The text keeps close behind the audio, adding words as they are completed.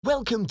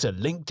Welcome to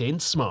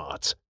LinkedIn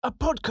Smart, a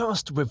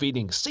podcast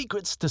revealing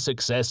secrets to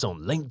success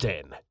on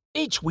LinkedIn.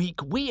 Each week,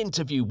 we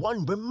interview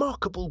one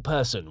remarkable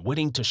person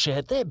willing to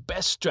share their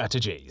best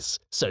strategies.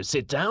 So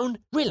sit down,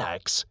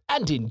 relax,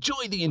 and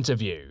enjoy the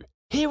interview.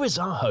 Here is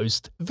our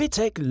host,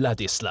 Vitek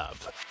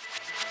Ladislav.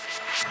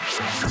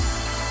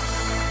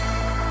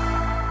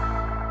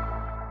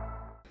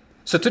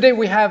 So today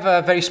we have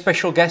a very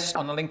special guest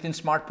on the LinkedIn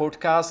Smart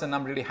podcast, and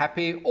I'm really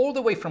happy. All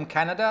the way from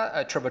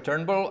Canada, Trevor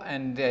Turnbull,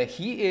 and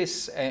he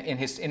is in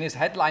his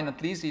headline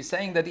at least, he's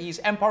saying that he's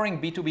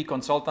empowering B2B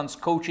consultants,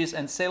 coaches,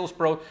 and sales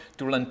pro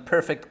to land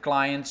perfect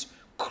clients,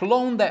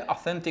 clone their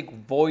authentic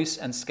voice,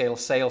 and scale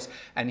sales.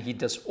 And he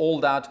does all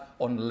that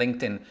on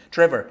LinkedIn.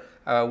 Trevor,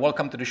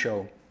 welcome to the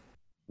show.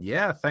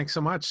 Yeah, thanks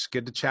so much.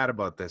 Good to chat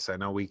about this. I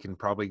know we can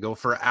probably go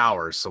for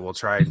hours, so we'll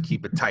try and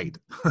keep it tight.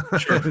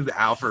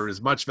 Offer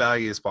as much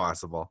value as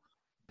possible.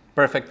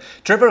 Perfect.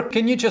 Trevor,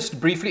 can you just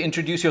briefly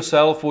introduce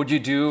yourself? What you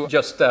do?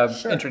 Just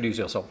Sure. Introduce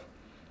yourself.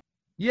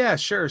 Yeah,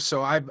 sure.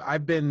 So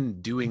I've been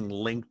doing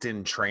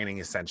LinkedIn training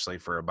essentially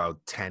for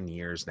about 10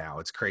 years now.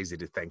 It's crazy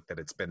to think that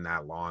it's been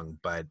that long,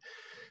 but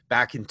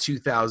back in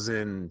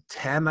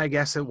 2010, I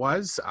guess it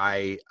was,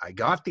 I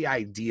got the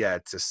idea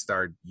to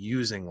start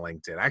using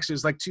LinkedIn. Actually, it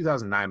was like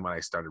 2009 when I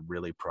started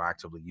really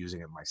proactively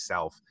using it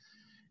myself.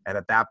 And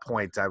at that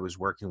point, I was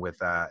working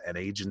with an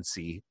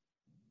agency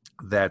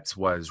that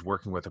was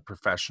working with a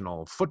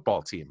professional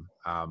football team.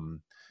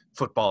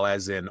 Football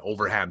as in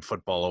overhand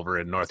football over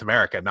in North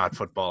America, not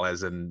football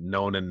as in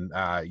known in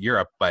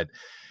Europe, but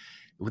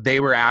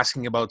they were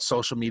asking about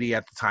social media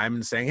at the time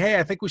and saying, hey,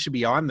 I think we should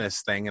be on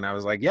this thing. And I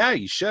was like, yeah,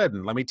 you should.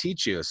 And let me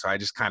teach you. So I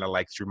just kind of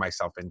like threw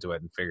myself into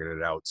it and figured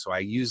it out. So I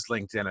used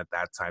LinkedIn at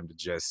that time to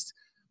just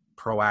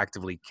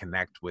proactively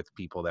connect with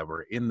people that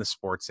were in the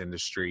sports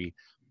industry,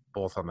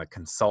 both on the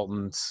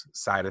consultant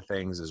side of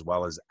things, as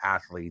well as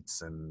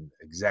athletes and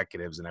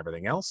executives and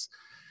everything else.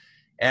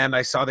 And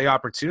I saw the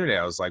opportunity.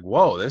 I was like,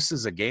 whoa, this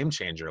is a game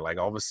changer. Like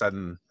all of a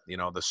sudden,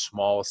 the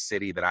small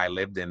city that I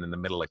lived in the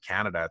middle of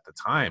Canada at the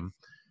time,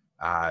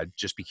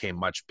 just became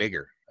much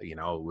bigger. It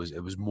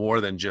was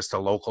more than just a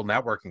local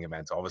networking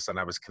event. All of a sudden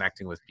I was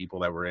connecting with people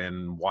that were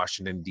in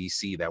Washington,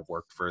 DC that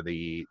worked for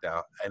the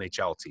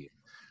NHL team,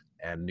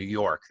 and New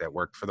York that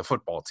worked for the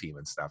football team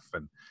and stuff.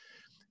 And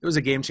it was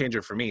a game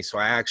changer for me. So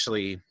I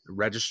actually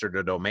registered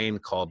a domain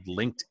called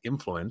Linked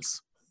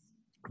Influence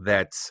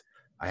that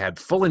I had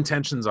full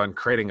intentions on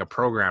creating a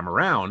program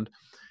around,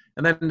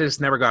 and then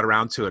just never got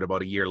around to it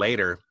about a year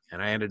later.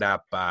 And I ended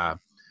up,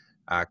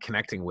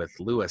 connecting with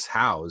Lewis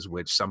Howes,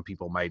 which some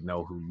people might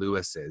know who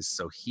Lewis is.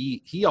 So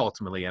he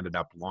ultimately ended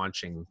up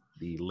launching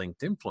the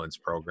Linked Influence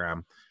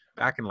program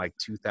back in like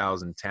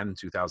 2010,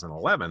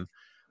 2011,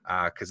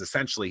 because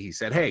essentially he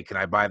said, hey, can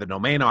I buy the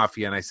domain off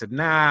you? And I said,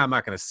 nah, I'm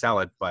not going to sell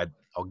it, but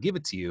I'll give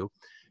it to you.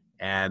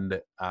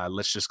 And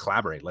let's just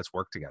collaborate. Let's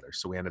work together.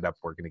 So we ended up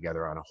working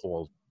together on a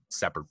whole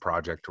separate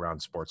project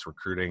around sports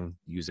recruiting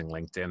using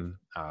LinkedIn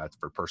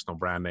for personal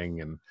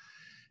branding and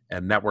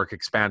network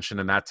expansion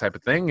and that type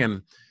of thing.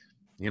 And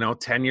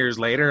 10 years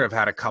later, I've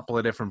had a couple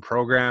of different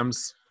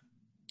programs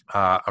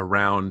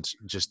around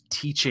just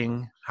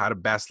teaching how to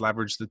best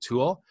leverage the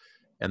tool.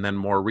 And then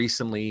more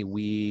recently,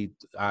 we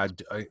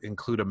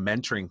include a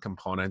mentoring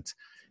component,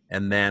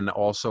 and then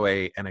also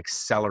an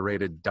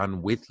accelerated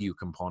done with you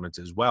component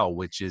as well,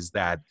 which is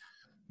that,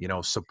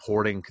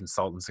 supporting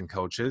consultants and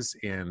coaches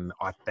in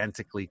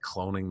authentically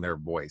cloning their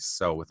voice.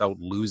 So without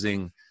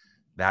losing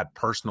that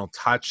personal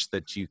touch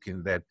that you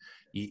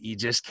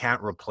just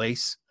can't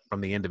replace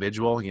from the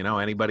individual.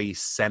 Anybody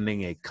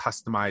sending a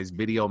customized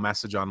video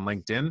message on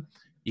LinkedIn,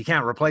 you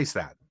can't replace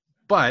that,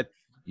 but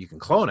you can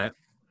clone it.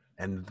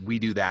 And we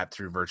do that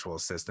through virtual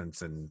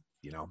assistants and,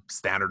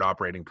 standard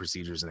operating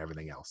procedures and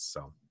everything else.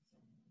 So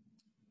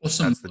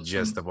Awesome. That's the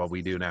gist of what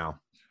we do now.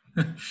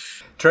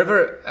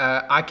 Trevor,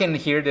 I can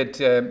hear that,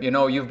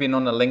 you've been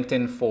on a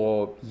LinkedIn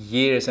for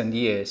years and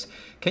years.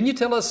 Can you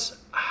tell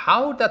us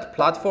how that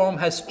platform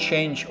has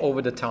changed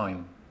over the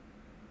time?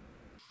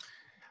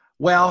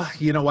 Well,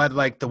 you know what,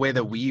 like the way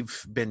that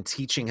we've been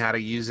teaching how to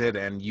use it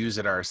and use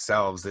it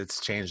ourselves, it's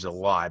changed a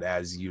lot,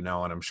 as you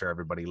know, and I'm sure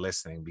everybody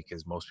listening,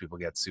 because most people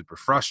get super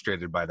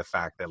frustrated by the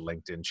fact that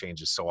LinkedIn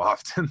changes so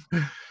often.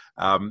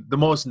 The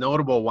most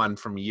notable one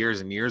from years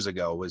and years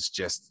ago was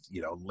just,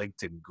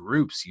 LinkedIn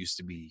groups used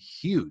to be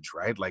huge,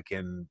 right? Like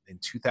in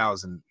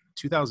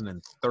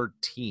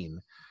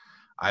 2013,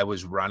 I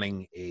was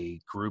running a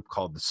group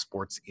called the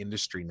Sports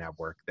Industry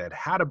Network that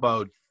had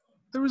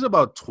there was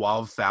about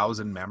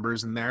 12,000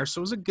 members in there. So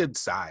it was a good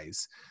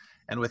size.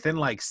 And within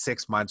like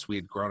 6 months, we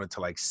had grown it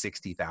to like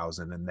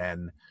 60,000. And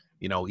then,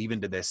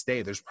 even to this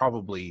day, there's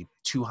probably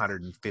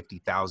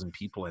 250,000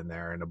 people in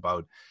there. And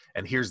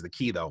here's the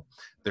key though,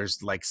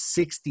 there's like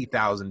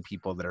 60,000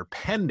 people that are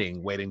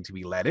pending waiting to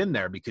be let in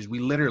there, because we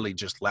literally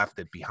just left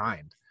it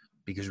behind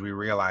because we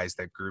realized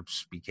that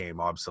groups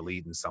became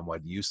obsolete and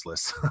somewhat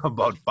useless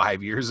about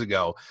 5 years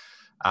ago.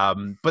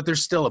 But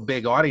there's still a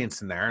big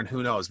audience in there, and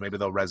who knows, maybe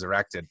they'll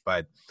resurrect it.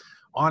 But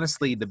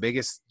honestly, the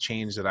biggest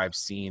change that I've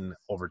seen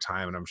over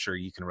time, and I'm sure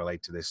you can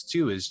relate to this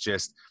too, is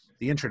just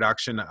the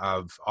introduction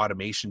of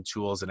automation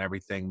tools and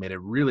everything made it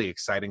really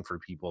exciting for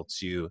people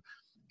to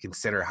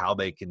consider how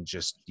they can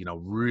just,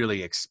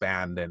 really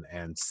expand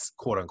and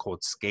quote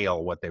unquote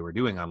scale what they were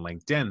doing on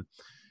LinkedIn.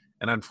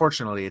 And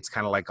unfortunately, it's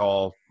kind of like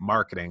all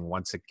marketing.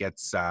 Once it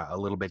gets a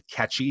little bit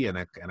catchy and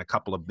a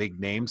couple of big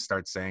names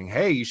start saying,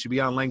 hey, you should be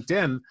on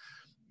LinkedIn,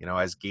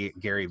 as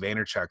Gary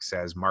Vaynerchuk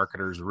says,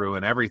 marketers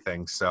ruin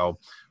everything. So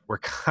we're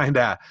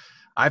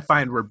I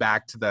find we're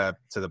back to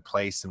the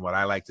place. And what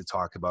I like to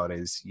talk about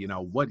is,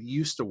 what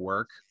used to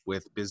work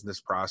with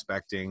business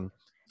prospecting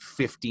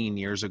 15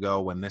 years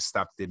ago when this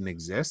stuff didn't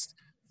exist,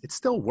 it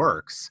still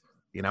works.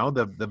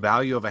 The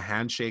value of a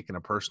handshake and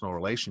a personal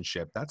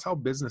relationship, that's how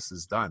business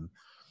is done.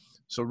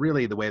 So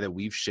really the way that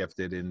we've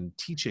shifted in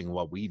teaching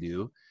what we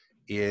do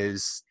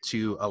is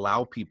to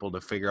allow people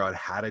to figure out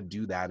how to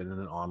do that in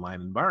an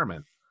online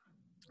environment.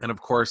 And of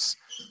course,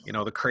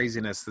 the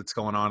craziness that's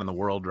going on in the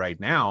world right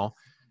now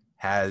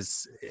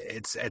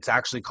it's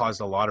actually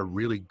caused a lot of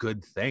really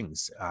good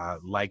things,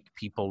 like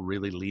people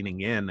really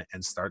leaning in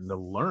and starting to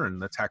learn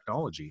the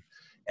technology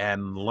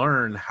and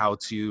learn how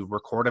to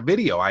record a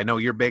video. I know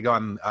you're big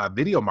on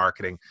video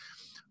marketing.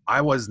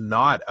 I was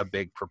not a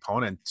big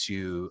proponent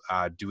to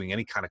doing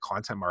any kind of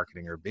content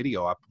marketing or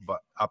video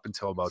up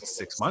until about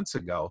 6 months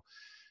ago,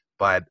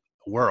 but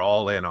we're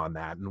all in on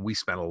that. And we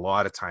spent a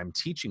lot of time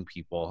teaching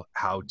people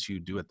how to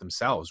do it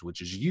themselves, which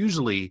is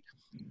usually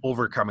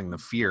overcoming the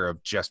fear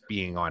of just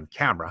being on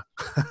camera.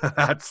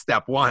 That's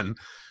step one.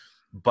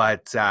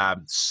 But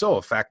so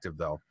effective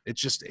though. It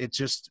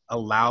just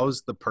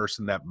allows the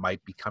person that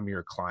might become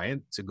your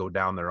client to go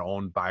down their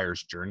own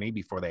buyer's journey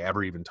before they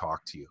ever even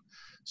talk to you.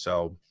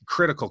 So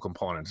critical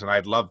components. And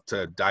I'd love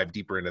to dive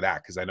deeper into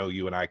that because I know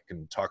you and I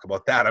can talk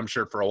about that, I'm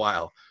sure, for a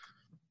while.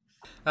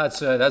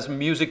 That's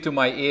music to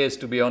my ears,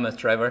 to be honest,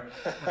 Trevor.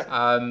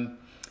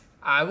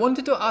 I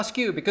wanted to ask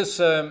you because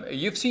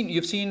you've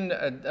seen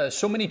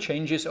so many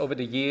changes over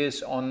the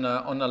years on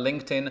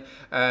LinkedIn,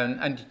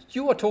 and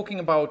you are talking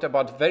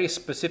about very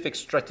specific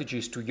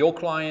strategies to your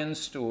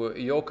clients, to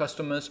your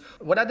customers.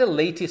 What are the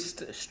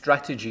latest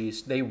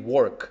strategies they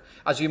work?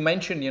 As you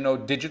mentioned,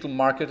 digital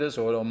marketers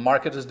or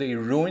marketers, they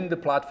ruin the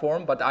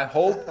platform, but I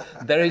hope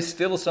there is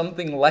still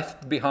something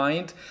left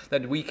behind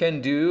that we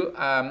can do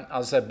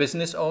as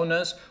business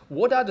owners.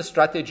 What are the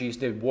strategies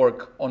that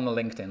work on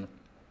LinkedIn?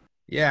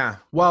 Yeah,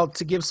 well,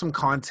 to give some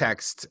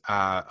context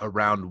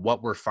around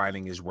what we're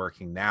finding is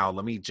working now,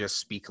 let me just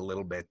speak a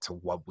little bit to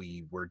what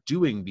we were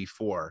doing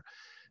before,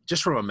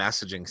 just from a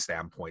messaging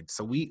standpoint.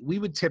 So we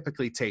would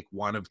typically take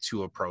one of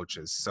two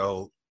approaches.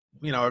 So,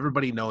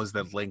 everybody knows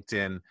that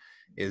LinkedIn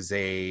is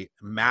a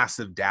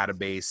massive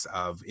database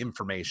of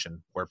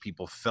information where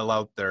people fill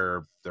out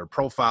their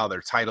profile,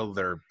 their title,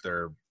 their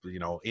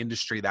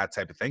industry, that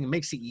type of thing. It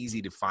makes it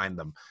easy to find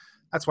them.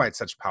 That's why it's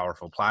such a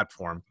powerful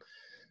platform.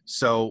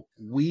 So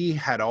we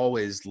had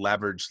always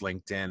leveraged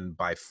LinkedIn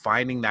by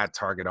finding that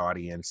target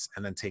audience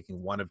and then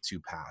taking one of two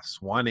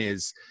paths. One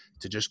is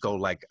to just go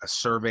like a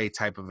survey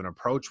type of an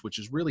approach, which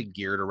is really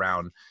geared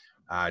around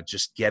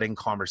just getting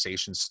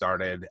conversations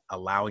started,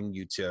 allowing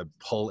you to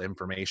pull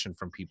information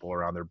from people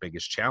around their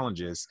biggest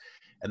challenges,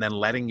 and then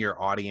letting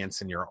your audience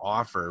and your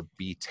offer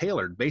be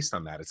tailored based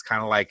on that. It's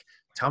kind of like,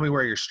 tell me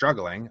where you're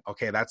struggling.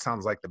 Okay, that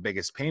sounds like the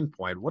biggest pain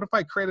point. What if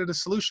I created a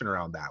solution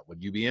around that?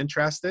 Would you be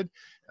interested?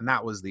 And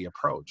that was the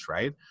approach,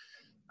 right?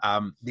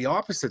 The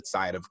opposite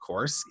side, of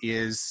course,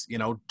 is,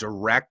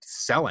 direct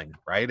selling,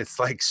 right? It's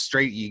like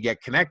straight, you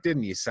get connected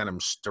and you send them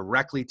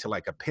directly to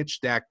like a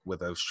pitch deck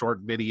with a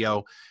short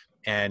video.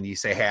 And you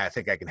say, hey, I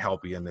think I can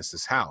help you. And this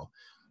is how.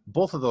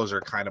 Both of those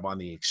are kind of on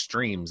the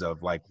extremes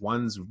of like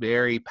one's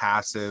very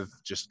passive,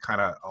 just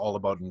kind of all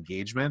about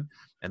engagement.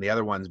 And the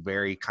other one's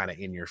very kind of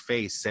in your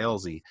face,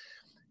 salesy.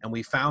 And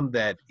we found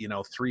that,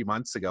 3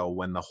 months ago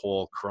when the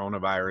whole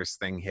coronavirus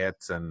thing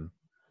hits and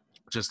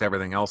just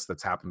everything else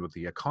that's happened with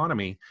the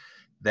economy,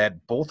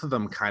 that both of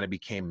them kind of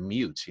became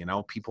mute.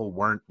 People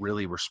weren't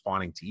really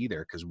responding to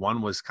either because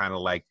one was kind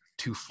of like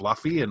too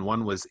fluffy and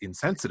one was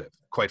insensitive,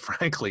 quite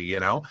frankly,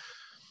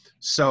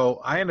 So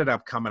I ended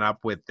up coming up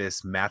with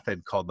this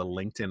method called the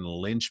LinkedIn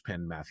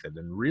linchpin method.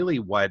 And really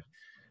what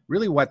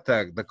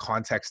the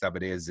context of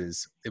it is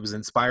it was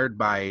inspired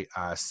by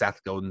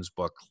Seth Godin's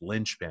book,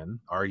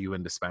 Linchpin, Are You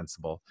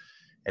Indispensable?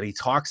 And he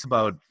talks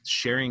about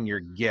sharing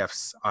your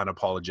gifts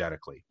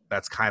unapologetically.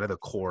 That's kind of the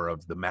core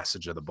of the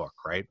message of the book,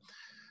 right?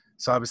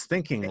 So I was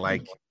thinking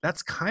like,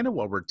 that's kind of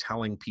what we're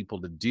telling people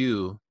to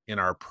do in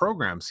our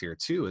programs here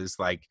too, is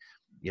like,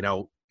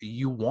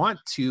 you want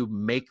to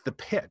make the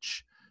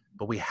pitch,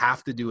 but we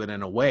have to do it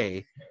in a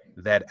way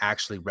that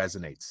actually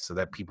resonates so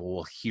that people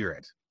will hear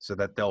it, so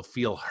that they'll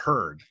feel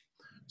heard.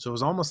 So it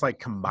was almost like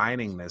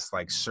combining this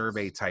like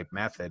survey type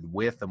method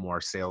with a more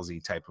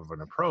salesy type of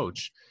an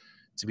approach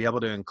to be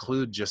able to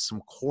include just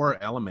some core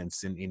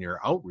elements in your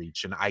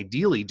outreach, and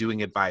ideally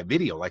doing it by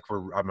video. Like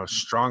I'm a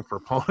strong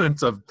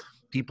proponent of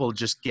people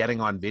just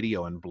getting on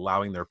video and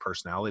allowing their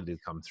personality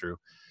to come through.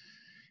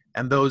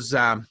 And those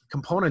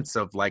components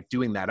of like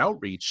doing that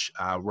outreach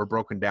were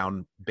broken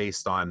down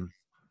based on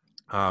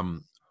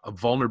a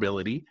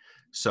vulnerability,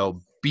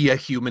 So be a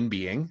human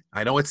being.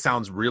 I know it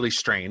sounds really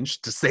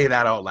strange to say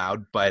that out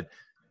loud, but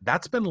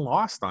that's been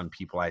lost on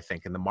people, I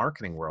think, in the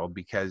marketing world,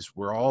 because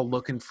we're all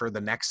looking for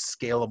the next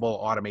scalable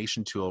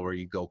automation tool where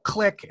you go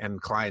click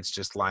and clients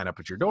just line up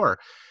at your door.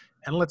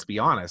 And let's be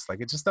honest, like,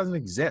 it just doesn't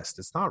exist.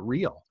 It's not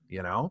real,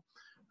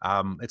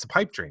 it's a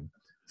pipe dream.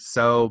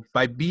 So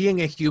by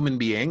being a human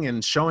being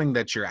and showing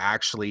that you're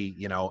actually,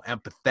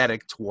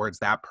 empathetic towards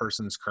that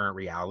person's current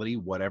reality,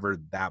 whatever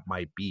that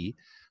might be,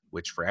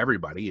 which for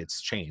everybody it's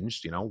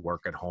changed,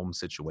 work at home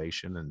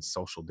situation and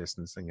social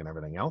distancing and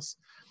everything else.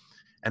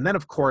 And then,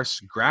 of course,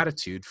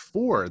 gratitude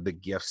for the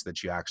gifts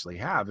that you actually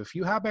have. If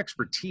you have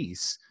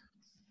expertise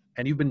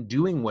and you've been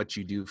doing what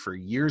you do for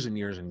years and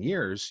years and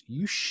years,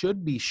 you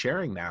should be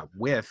sharing that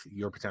with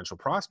your potential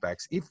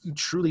prospects if you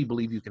truly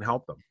believe you can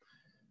help them.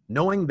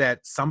 Knowing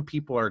that some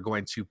people are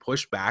going to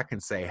push back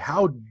and say,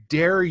 how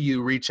dare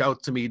you reach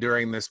out to me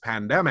during this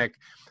pandemic?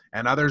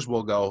 And others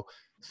will go,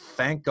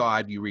 thank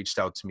God you reached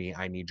out to me.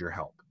 I need your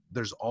help.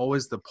 There's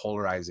always the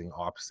polarizing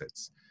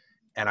opposites.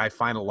 And I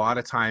find a lot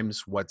of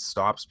times what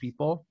stops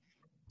people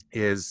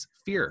is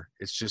fear.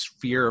 It's just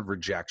fear of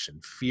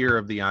rejection, fear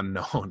of the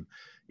unknown,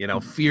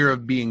 fear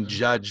of being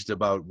judged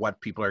about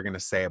what people are going to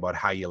say about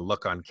how you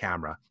look on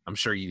camera. I'm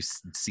sure you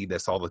see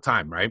this all the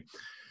time, right?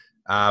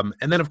 And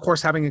then, of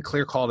course, having a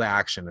clear call to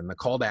action, and the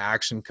call to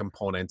action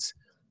components,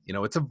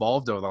 it's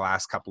evolved over the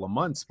last couple of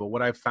months, but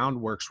what I've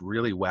found works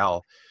really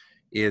well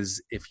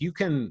is if you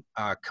can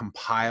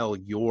compile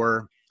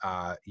your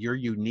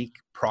unique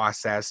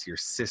process, your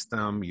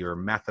system, your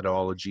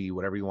methodology,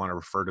 whatever you want to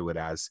refer to it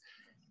as,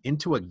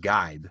 into a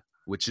guide,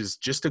 which is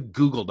just a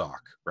Google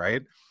Doc,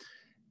 right?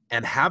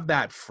 And have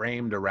that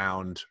framed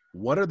around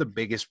what are the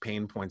biggest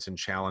pain points and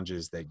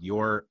challenges that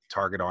your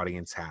target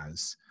audience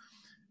has?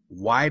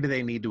 Why do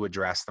they need to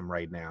address them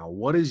right now?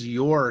 What is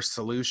your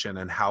solution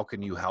and how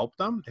can you help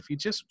them? If you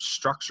just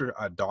structure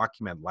a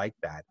document like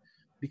that,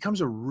 it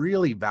becomes a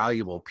really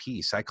valuable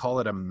piece. I call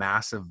it a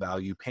massive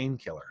value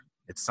painkiller.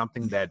 It's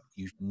something that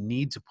you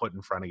need to put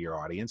in front of your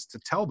audience to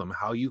tell them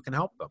how you can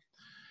help them.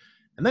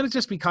 And then it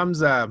just becomes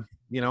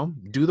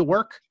do the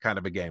work kind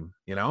of a game,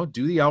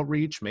 do the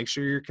outreach, make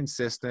sure you're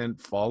consistent,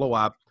 follow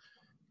up,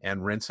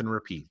 and rinse and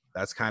repeat.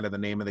 That's kind of the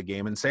name of the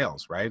game in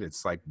sales, right?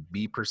 It's like,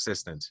 be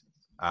persistent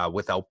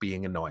without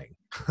being annoying.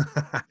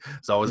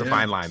 It's always a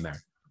fine line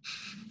there.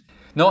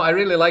 No, I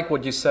really like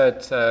what you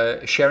said,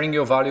 sharing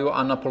your value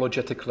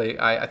unapologetically.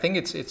 I think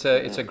it's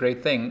a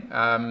great thing.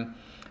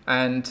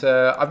 And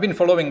I've been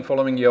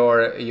following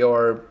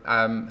your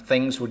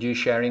things with you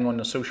sharing on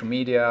the social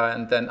media,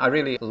 and then I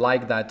really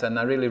like that, and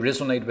I really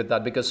resonate with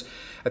that, because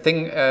I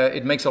think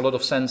it makes a lot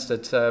of sense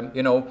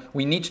that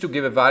we need to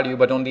give a value,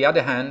 but on the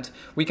other hand,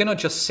 we cannot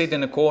just sit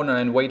in a corner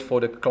and wait for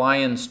the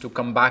clients to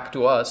come back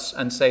to us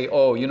and say,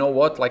 oh, you know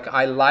what, like,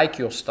 I like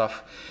your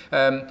stuff.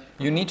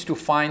 You need to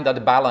find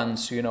that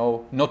balance,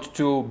 not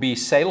to be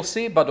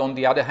salesy, but on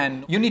the other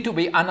hand, you need to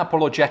be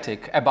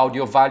unapologetic about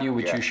your value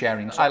which you're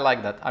sharing. So I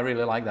like that. I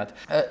really like that.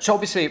 So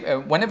obviously,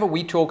 whenever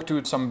we talk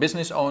to some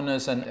business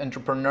owners and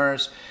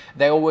entrepreneurs,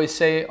 they always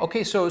say,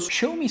 okay, so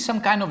show me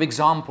some kind of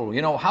example.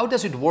 How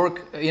does it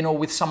work,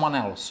 with someone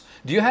else?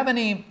 Do you have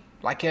any,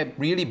 like, a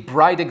really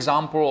bright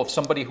example of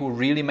somebody who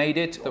really made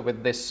it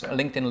with this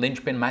LinkedIn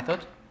Linchpin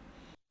method?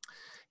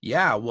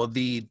 Yeah, well,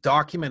 the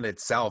document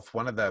itself,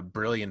 one of the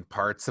brilliant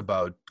parts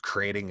about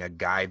creating a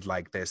guide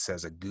like this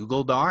as a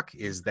Google Doc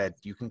is that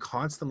you can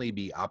constantly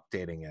be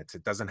updating it.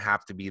 It doesn't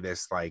have to be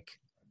this, like,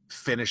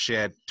 finish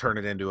it, turn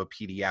it into a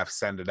PDF,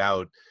 send it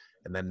out,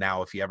 and then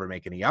now if you ever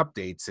make any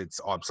updates, it's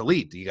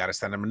obsolete. You got to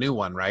send them a new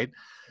one, right?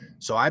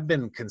 So I've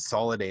been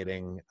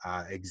consolidating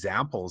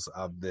examples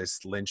of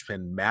this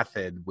Linchpin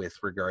method with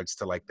regards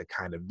to, like, the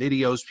kind of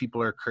videos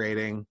people are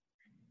creating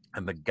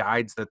and the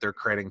guides that they're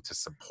creating to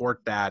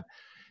support that,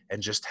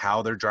 and just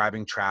how they're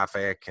driving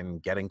traffic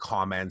and getting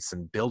comments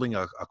and building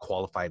a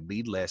qualified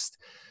lead list.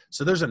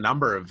 So there's a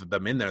number of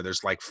them in there.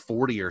 There's like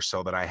 40 or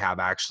so that I have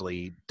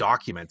actually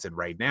documented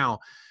right now.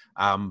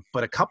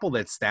 But a couple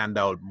that stand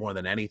out more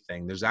than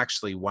anything, there's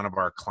actually one of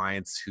our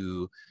clients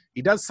who,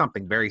 he does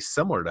something very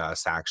similar to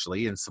us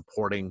actually in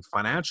supporting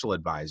financial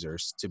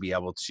advisors to be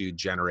able to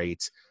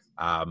generate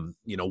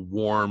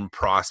warm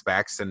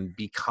prospects and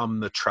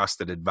become the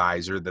trusted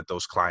advisor that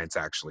those clients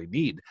actually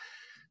need.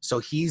 So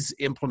he's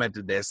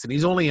implemented this, and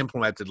he's only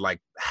implemented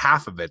like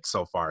half of it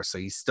so far. So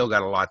he's still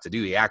got a lot to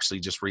do. He actually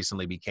just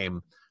recently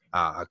became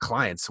a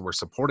client, so we're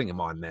supporting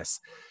him on this.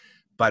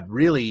 But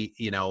really,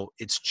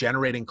 it's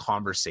generating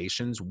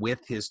conversations with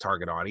his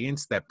target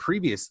audience that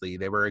previously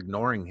they were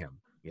ignoring him,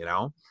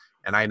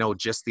 And I know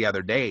just the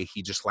other day,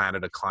 he just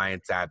landed a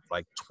client at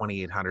like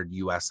 $2,800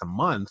 US a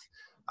month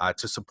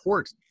to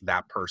support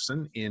that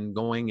person in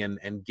going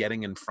and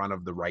getting in front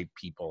of the right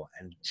people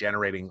and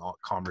generating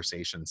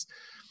conversations.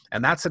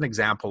 And that's an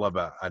example of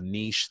a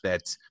niche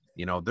that,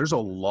 there's a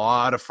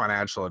lot of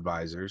financial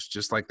advisors,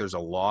 just like there's a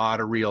lot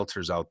of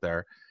realtors out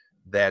there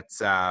that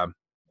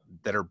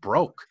are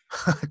broke,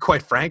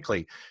 quite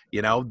frankly.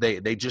 They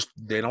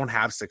don't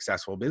have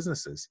successful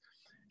businesses.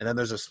 And then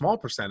there's a small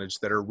percentage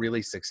that are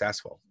really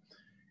successful.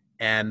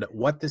 And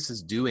what this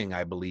is doing,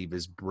 I believe,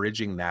 is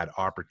bridging that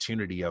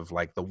opportunity of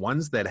like the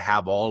ones that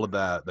have all of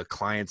the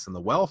clients and the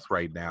wealth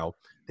right now,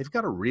 they've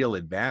got a real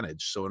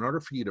advantage. So in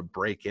order for you to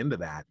break into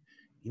that,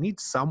 you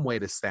need some way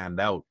to stand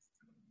out.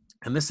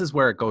 And this is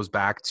where it goes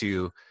back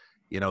to,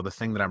 the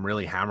thing that I'm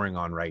really hammering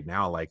on right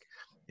now. Like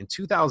in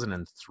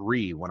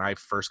 2003, when I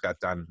first got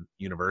done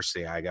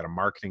university, I got a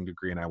marketing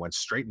degree and I went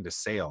straight into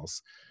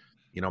sales.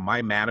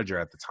 My manager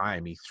at the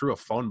time, he threw a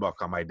phone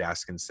book on my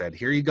desk and said,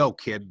 "Here you go,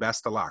 kid,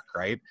 best of luck,"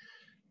 right?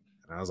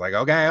 And I was like,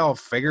 okay, I'll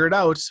figure it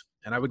out.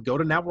 And I would go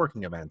to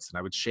networking events and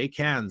I would shake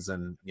hands.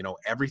 And,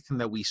 everything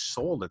that we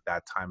sold at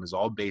that time is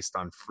all based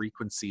on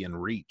frequency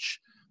and reach,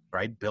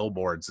 right?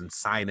 Billboards and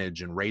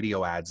signage and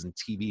radio ads and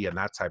TV and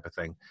that type of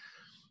thing.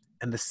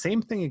 And the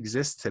same thing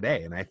exists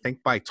today. And I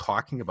think by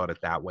talking about it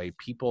that way,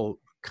 people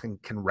can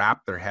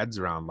wrap their heads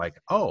around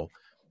like, oh,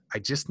 I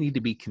just need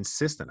to be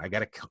consistent. I got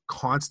to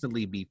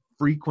constantly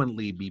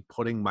frequently be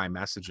putting my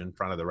message in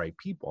front of the right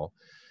people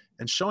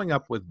and showing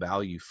up with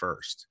value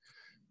first.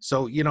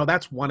 So,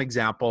 that's one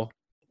example.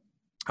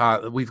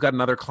 We've got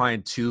another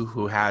client too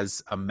who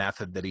has a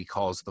method that he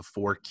calls the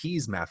 4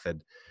 keys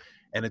method.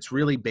 And it's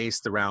really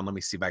based around, let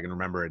me see if I can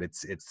remember it.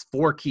 It's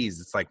 4 keys.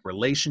 It's like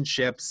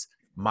relationships,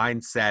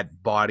 mindset,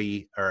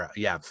 body,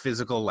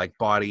 physical, like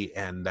body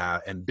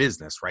and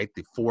business, right?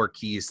 The 4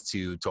 keys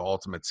to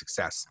ultimate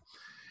success.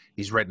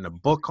 He's written a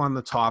book on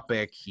the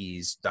topic.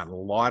 He's done a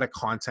lot of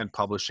content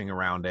publishing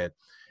around it.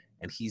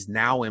 And he's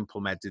now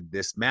implemented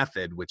this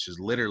method, which is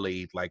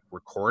literally like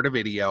record a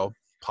video,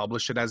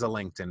 publish it as a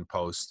LinkedIn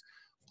post,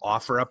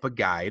 offer up a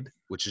guide,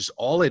 which is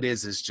all it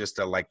is just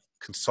a like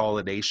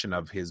consolidation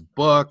of his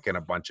book and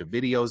a bunch of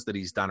videos that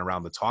he's done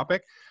around the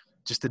topic,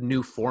 just a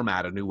new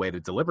format, a new way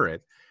to deliver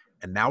it.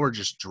 And now we're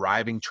just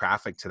driving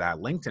traffic to that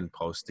LinkedIn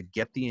post to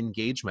get the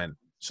engagement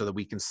so that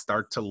we can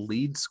start to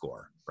lead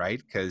score,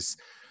 right? Because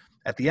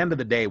at the end of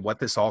the day, what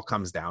this all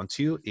comes down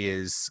to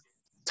is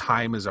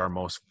time is our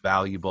most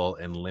valuable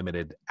and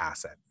limited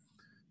asset.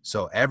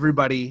 So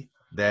everybody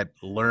that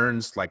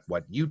learns like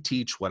what you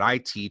teach, what I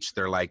teach,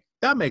 they're like,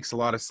 that makes a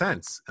lot of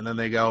sense. And then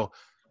they go,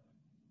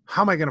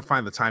 how am I going to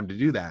find the time to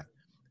do that?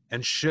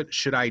 And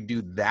should I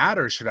do that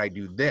or should I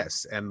do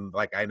this? And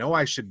like, I know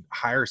I should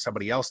hire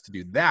somebody else to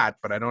do that,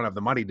 but I don't have the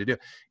money to do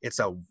it. It's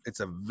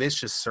a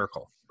vicious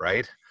circle,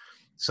 right?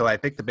 So I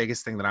think the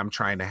biggest thing that I'm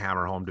trying to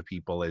hammer home to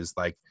people is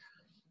like,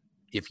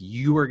 if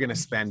you are going to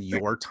spend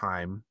your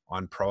time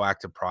on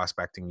proactive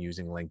prospecting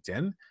using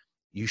LinkedIn,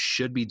 you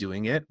should be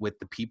doing it with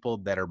the people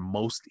that are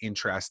most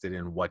interested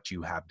in what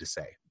you have to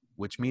say,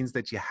 which means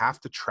that you have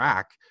to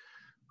track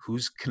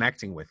who's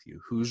connecting with you,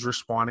 who's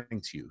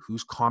responding to you,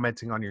 who's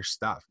commenting on your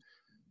stuff,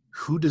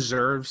 who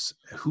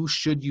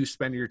should you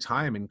spend your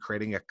time in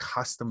creating a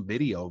custom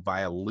video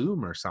via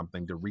Loom or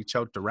something to reach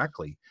out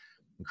directly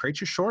and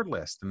create your short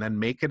list and then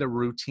make it a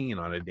routine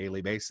on a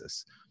daily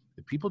basis.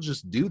 If people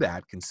just do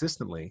that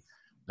consistently,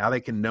 now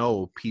they can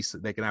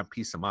have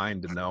peace of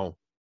mind to know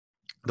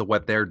that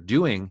what they're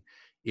doing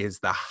is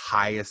the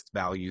highest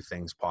value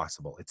things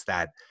possible. It's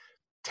that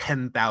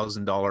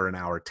 $10,000 an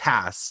hour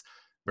tasks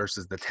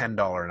versus the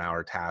 $10 an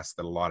hour tasks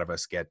that a lot of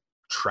us get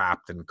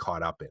trapped and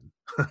caught up in.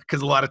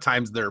 Because a lot of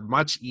times they're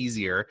much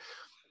easier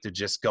to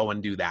just go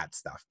and do that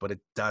stuff, but it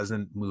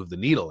doesn't move the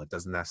needle. It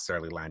doesn't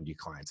necessarily land you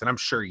clients. And I'm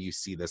sure you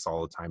see this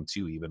all the time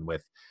too, even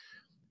with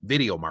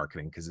video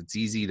marketing, because it's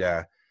easy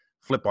to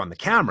flip on the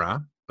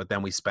camera, but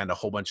then we spend a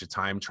whole bunch of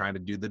time trying to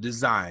do the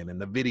design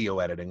and the video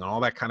editing and all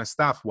that kind of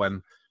stuff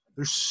when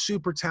there's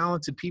super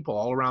talented people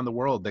all around the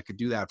world that could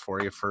do that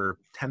for you for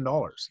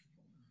 $10.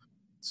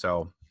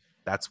 So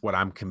that's what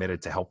I'm committed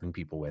to helping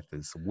people with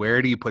is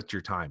where do you put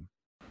your time?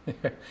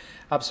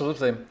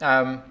 Absolutely.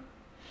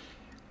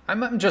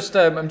 I'm just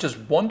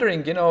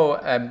wondering,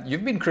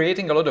 you've been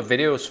creating a lot of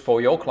videos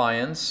for your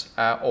clients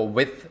or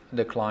with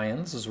the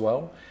clients as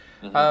well.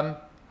 Mm-hmm.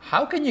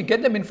 How can you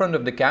get them in front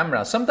of the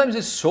camera? Sometimes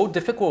it's so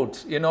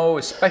difficult,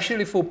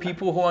 especially for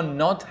people who are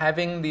not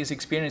having these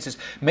experiences.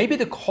 Maybe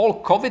the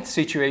whole COVID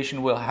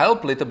situation will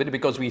help a little bit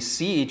because we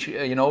see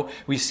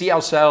we see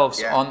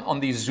ourselves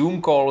on these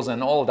Zoom calls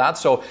and all that.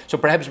 So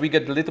perhaps we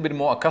get a little bit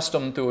more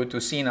accustomed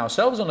to seeing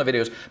ourselves on the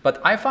videos. But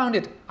I found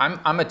it,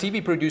 I'm a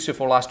TV producer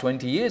for the last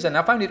 20 years, and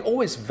I found it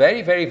always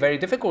very, very, very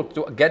difficult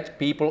to get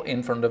people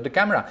in front of the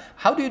camera.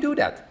 How do you do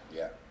that?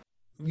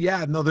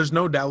 Yeah, no, there's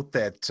no doubt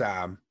that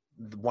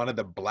one of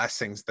the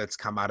blessings that's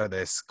come out of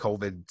this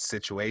COVID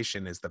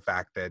situation is the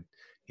fact that,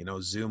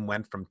 Zoom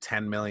went from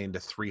 10 million to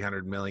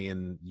 300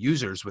 million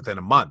users within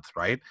a month,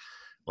 right?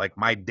 Like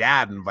my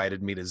dad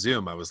invited me to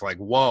Zoom. I was like,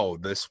 whoa,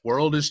 this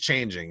world is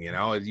changing.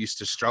 It used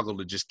to struggle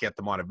to just get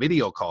them on a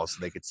video call so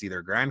they could see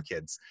their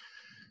grandkids.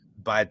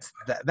 But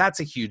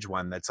that's a huge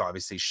one that's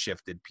obviously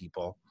shifted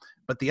people.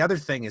 But the other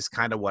thing is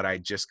kind of what I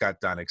just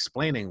got done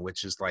explaining,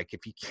 which is like,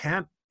 if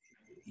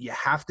you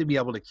have to be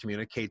able to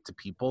communicate to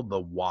people the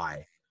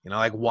why.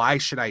 Like, why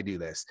should I do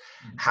this?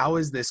 How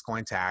is this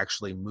going to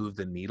actually move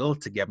the needle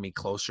to get me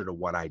closer to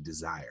what I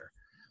desire?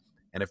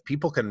 And if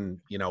people can,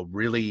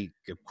 really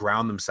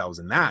ground themselves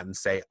in that and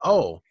say,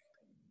 oh,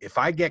 if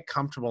I get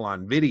comfortable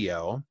on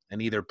video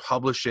and either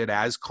publish it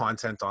as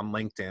content on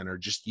LinkedIn or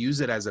just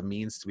use it as a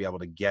means to be able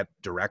to get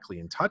directly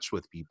in touch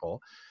with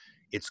people,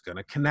 it's going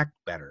to connect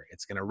better.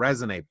 It's going to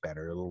resonate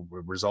better. It'll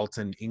result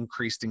in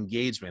increased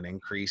engagement,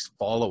 increased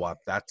follow-up,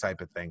 that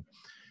type of thing.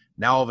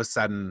 Now, all of a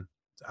sudden,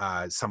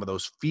 some of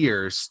those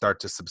fears start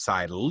to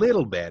subside a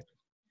little bit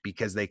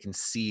because they can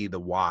see the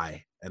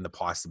why and the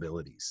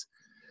possibilities.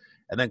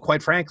 And then,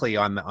 quite frankly,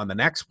 on the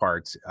next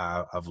part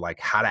of like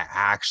how to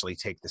actually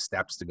take the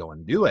steps to go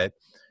and do it,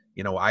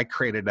 I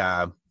created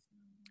a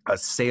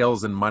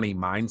sales and money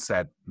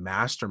mindset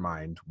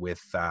mastermind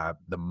with the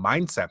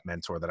mindset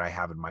mentor that I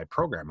have in my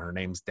program. Her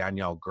name's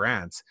Danielle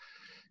Grant,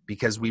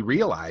 because we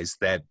realized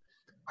that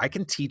I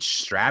can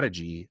teach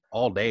strategy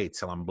all day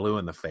till I'm blue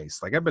in the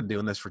face. Like, I've been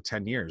doing this for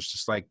 10 years,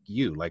 just like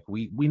you. Like,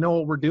 we know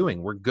what we're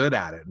doing. We're good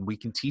at it, and we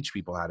can teach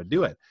people how to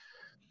do it.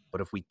 But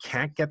if we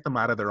can't get them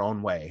out of their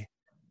own way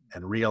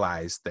and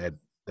realize that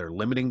their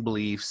limiting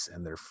beliefs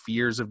and their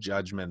fears of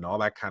judgment and all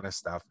that kind of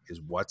stuff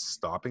is what's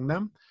stopping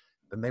them,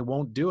 then they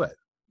won't do it.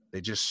 They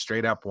just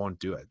straight up won't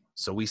do it.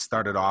 So we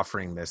started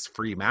offering this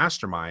free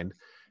mastermind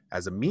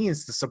as a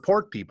means to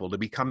support people to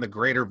become the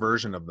greater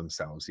version of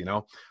themselves.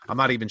 I'm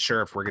not even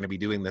sure if we're going to be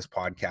doing this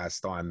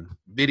podcast on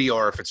video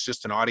or if it's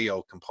just an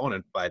audio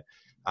component, but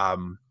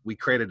we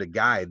created a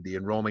guide, the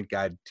Enrollment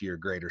Guide to Your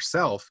Greater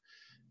Self,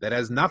 that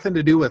has nothing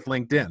to do with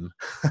LinkedIn.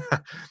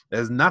 It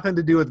has nothing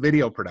to do with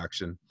video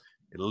production.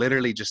 It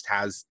literally just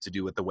has to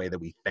do with the way that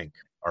we think,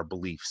 our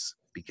beliefs,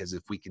 because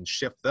if we can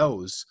shift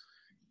those,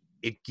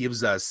 it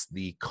gives us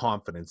the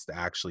confidence to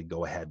actually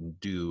go ahead and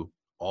do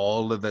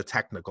all of the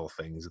technical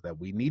things that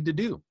we need to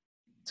do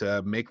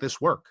to make this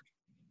work.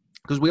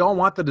 Because we all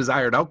want the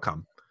desired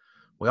outcome.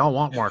 We all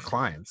want more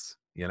clients,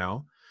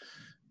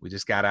 we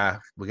just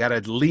gotta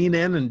lean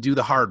in and do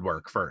the hard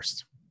work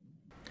first.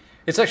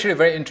 It's actually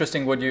very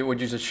interesting what you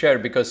just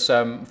shared, because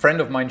a friend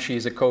of mine,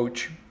 she's a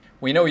coach.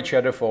 We know each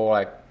other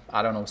for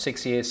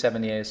 6 years,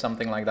 7 years,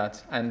 something like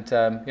that. And,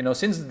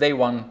 since day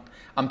one,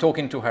 I'm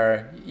talking to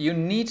her, you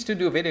need to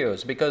do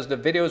videos because the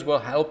videos will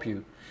help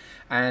you.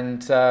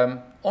 And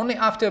only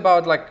after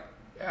about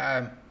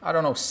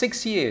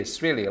 6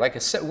 years, really,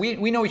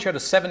 we know each other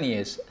 7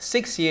 years.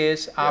 6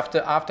 years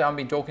after I've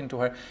been talking to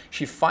her,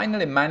 she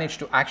finally managed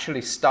to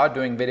actually start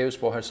doing videos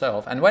for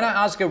herself. And when I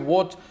asked her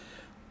what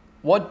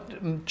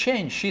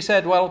changed, she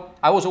said, well,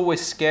 I was always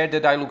scared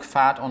that I look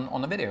fat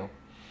on a video.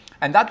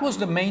 And that was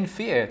the main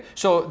fear.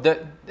 So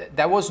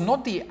there was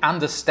not the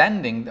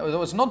understanding, there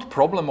was not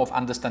problem of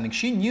understanding.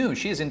 She knew,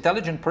 she is an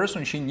intelligent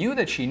person, she knew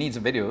that she needs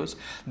videos.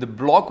 The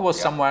block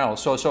was somewhere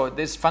else. So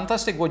it's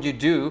fantastic what you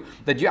do,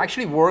 that you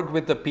actually work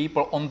with the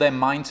people on their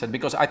mindset,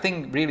 because I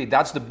think really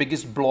that's the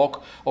biggest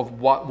block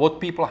of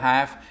what people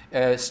have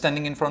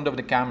standing in front of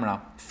the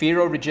camera.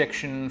 Fear of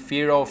rejection,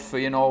 fear of,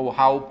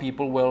 how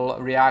people will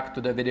react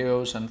to the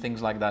videos and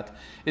things like that.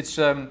 It's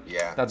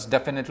that's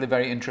definitely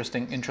very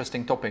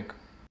interesting topic.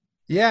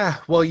 Yeah,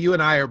 well, you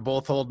and I are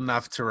both old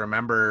enough to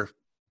remember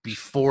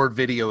before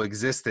video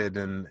existed,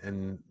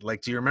 and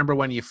do you remember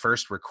when you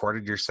first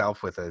recorded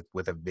yourself with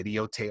a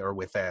video tape or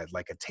with a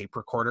tape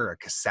recorder, a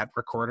cassette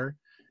recorder,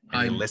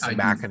 and you listen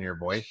back on your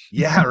voice?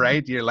 Yeah,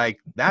 right. You're like,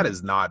 that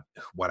is not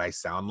what I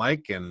sound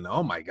like, and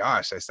oh my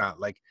gosh, I sound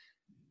like.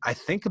 I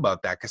think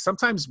about that because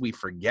sometimes we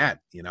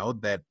forget,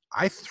 that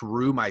I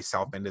threw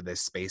myself into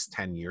this space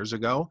 10 years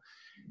ago,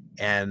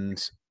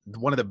 and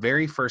one of the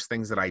very first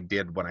things that I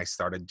did when I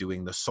started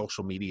doing the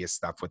social media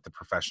stuff with the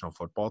professional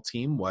football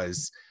team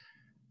was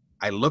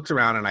I looked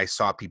around and I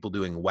saw people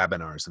doing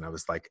webinars, and I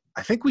was like,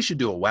 I think we should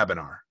do a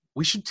webinar.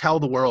 We should tell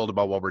the world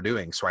about what we're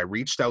doing. So I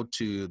reached out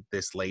to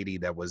this lady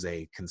that was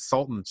a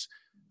consultant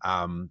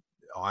on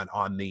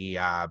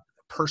the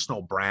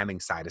personal branding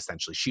side.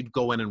 Essentially, she'd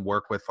go in and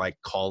work with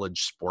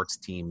college sports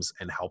teams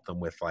and help them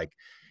with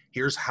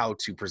here's how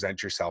to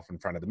present yourself in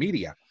front of the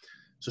media.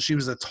 So she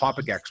was a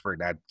topic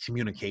expert at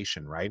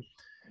communication, right?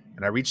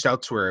 And I reached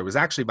out to her. It was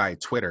actually by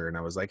Twitter. And I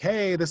was like,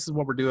 hey, this is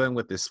what we're doing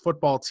with this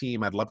football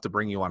team. I'd love to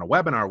bring you on a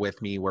webinar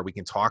with me where we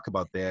can talk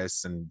about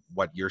this and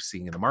what you're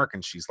seeing in the market.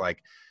 And she's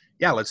like,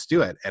 yeah, let's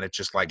do it. And it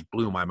just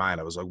blew my mind.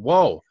 I was like,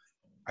 whoa,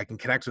 I can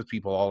connect with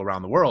people all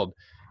around the world.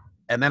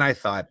 And then I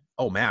thought,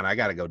 oh man, I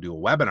got to go do a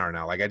webinar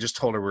now. I just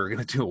told her we were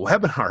going to do a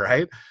webinar,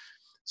 right?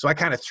 So I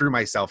kind of threw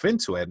myself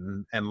into it.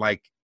 And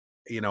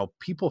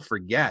people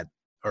forget,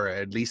 or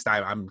at least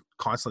I'm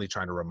constantly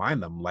trying to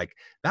remind them,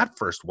 that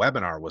first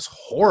webinar was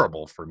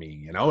horrible for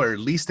me, or at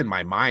least in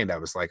my mind, I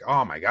was like,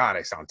 oh my God,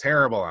 I sound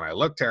terrible and I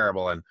look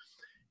terrible. And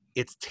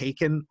it's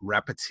taken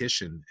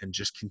repetition and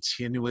just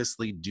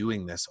continuously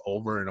doing this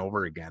over and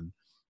over again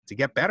to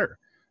get better.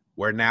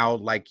 Where now,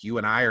 you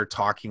and I are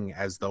talking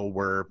as though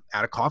we're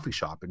at a coffee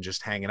shop and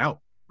just hanging out,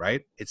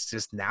 right? It's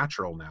just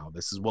natural now.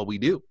 This is what we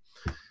do.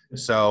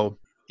 So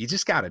you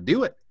just got to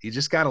do it. You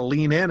just got to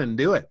lean in and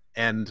do it.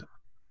 And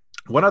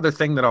one other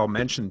thing that I'll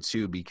mention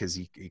too, because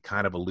he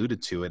kind of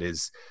alluded to it,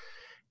 is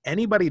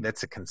anybody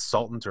that's a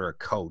consultant or a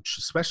coach,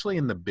 especially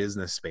in the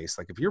business space,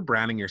 if you're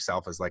branding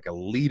yourself as a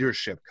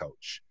leadership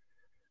coach,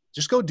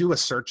 just go do a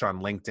search on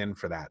LinkedIn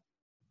for that.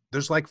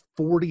 there's like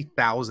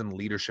 40,000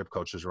 leadership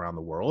coaches around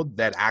the world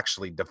that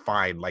actually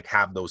define, like,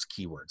 have those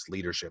keywords,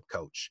 leadership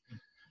coach.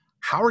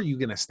 How are you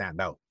going to stand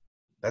out?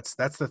 That's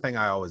the thing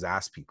I always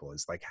ask people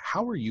is like,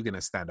 how are you going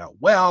to stand out?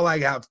 Well, I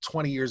have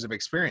 20 years of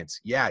experience.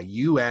 Yeah,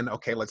 you and,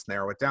 okay, let's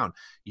narrow it down.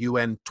 You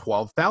and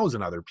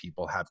 12,000 other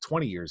people have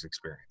 20 years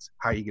experience.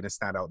 How are you going to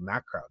stand out in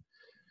that crowd?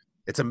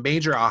 It's a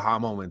major aha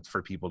moment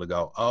for people to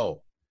go,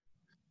 oh,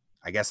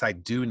 I guess I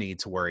do need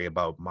to worry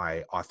about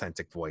my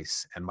authentic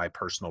voice and my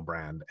personal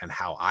brand and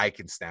how I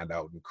can stand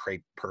out and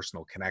create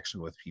personal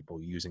connection with people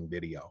using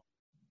video.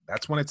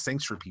 That's when it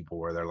sinks for people,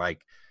 where they're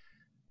like,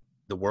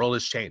 the world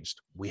has changed.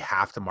 We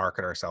have to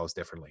market ourselves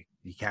differently.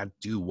 You can't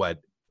do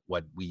what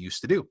we used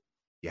to do.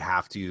 You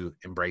have to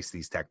embrace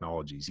these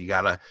technologies. You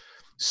got to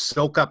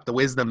soak up the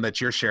wisdom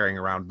that you're sharing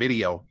around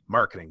video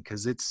marketing,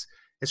 because it's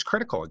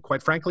critical. And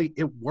quite frankly,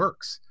 it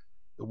works.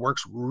 It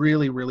works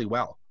really, really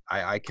well.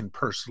 I can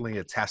personally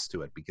attest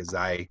to it, because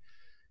I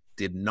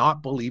did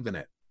not believe in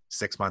it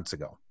 6 months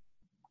ago.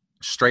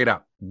 Straight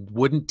up.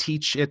 Wouldn't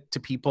teach it to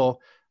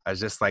people. I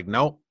was just like,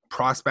 nope.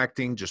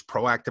 Prospecting, just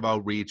proactive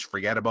outreach,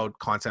 forget about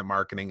content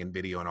marketing and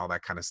video and all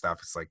that kind of stuff.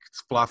 It's like,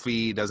 it's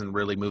fluffy, doesn't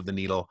really move the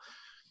needle.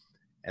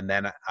 And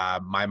then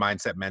my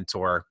mindset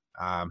mentor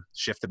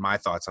shifted my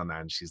thoughts on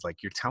that. And she's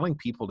like, you're telling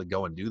people to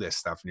go and do this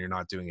stuff and you're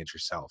not doing it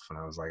yourself. And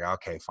I was like,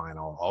 okay, fine.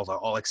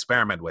 I'll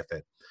experiment with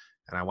it.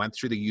 And I went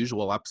through the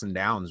usual ups and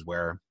downs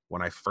where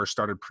when I first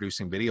started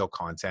producing video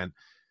content,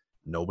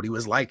 nobody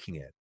was liking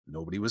it.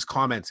 Nobody was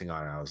commenting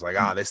on it. I was like,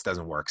 this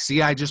doesn't work.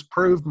 See, I just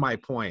proved my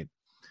point.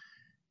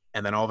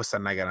 And then all of a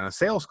sudden I got on a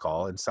sales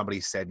call and somebody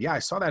said, yeah, I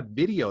saw that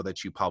video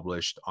that you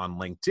published on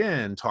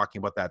LinkedIn talking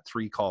about that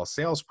 3-call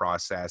sales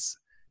process.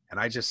 And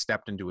I just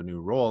stepped into a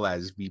new role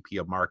as VP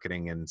of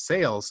marketing and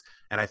sales.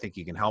 And I think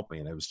you can help me.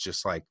 And it was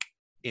just like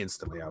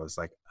instantly, I was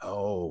like,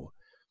 oh,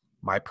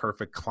 my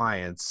perfect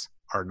clients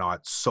are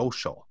not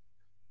social.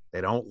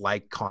 They don't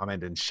like,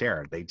 comment, and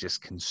share. They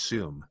just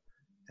consume.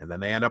 And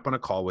then they end up on a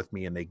call with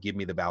me and they give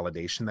me the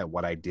validation that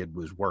what I did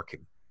was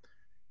working.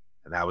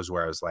 And that was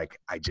where I was like,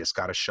 I just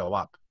got to show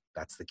up.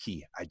 That's the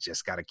key. I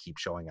just got to keep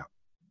showing up.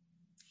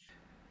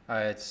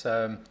 It's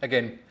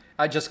again,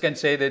 I just can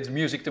say that it's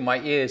music to my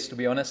ears, to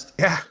be honest.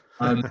 Yeah.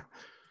 Well,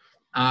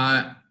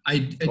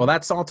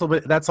 that's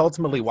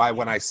ultimately why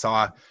when I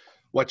saw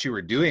what you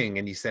were doing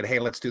and you said, hey,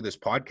 let's do this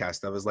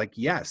podcast, I was like,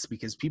 yes,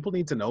 because people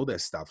need to know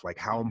this stuff, like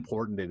how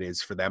important it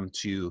is for them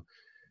to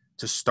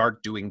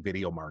start doing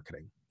video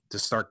marketing, to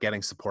start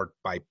getting support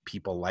by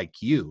people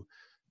like you,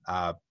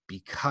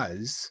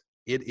 because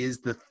it is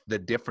the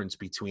difference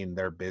between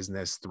their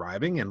business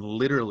thriving and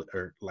literally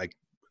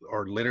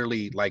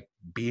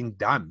being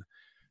done.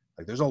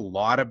 Like, there's a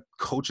lot of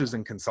coaches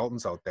and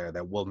consultants out there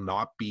that will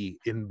not be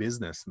in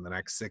business in the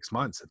next 6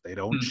 months if they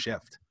don't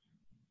shift.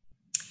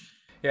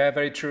 Yeah,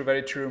 very true,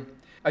 very true.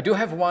 I do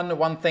have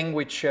one thing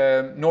which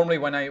normally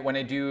when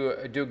I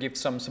do give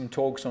some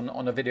talks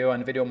on a video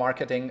and video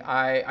marketing,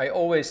 I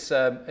always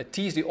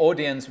tease the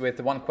audience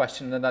with one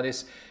question, and that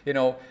is,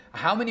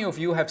 how many of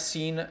you have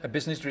seen a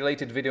business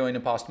related video in the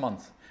past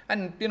month?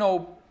 And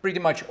pretty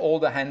much all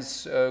the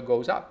hands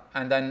goes up,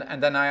 and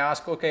then I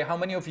ask, okay, how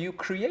many of you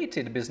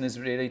created business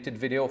related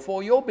video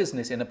for your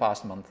business in the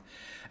past month?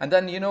 And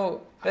then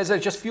there's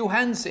just few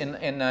hands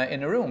in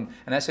a room,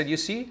 and I said, you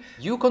see,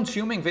 you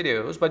consuming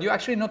videos, but you're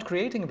actually not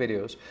creating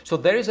videos. So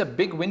there is a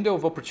big window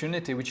of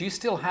opportunity which you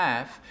still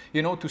have,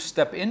 to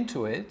step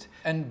into it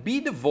and be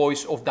the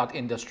voice of that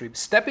industry.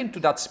 Step into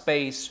that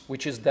space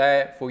which is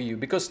there for you,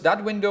 because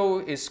that window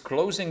is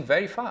closing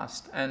very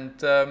fast, and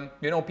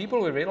people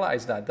will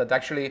realize that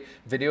actually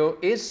video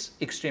is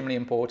extremely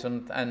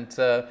important, and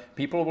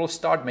people will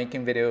start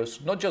making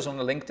videos not just on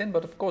LinkedIn,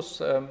 but of course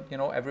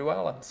everywhere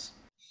else.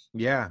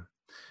 Yeah.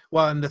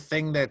 Well, and the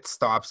thing that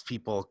stops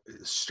people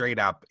straight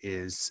up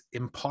is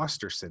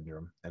imposter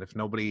syndrome. And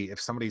if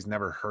somebody's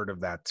never heard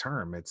of that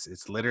term,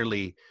 it's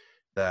literally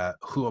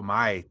who am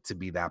I to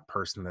be that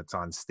person that's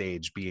on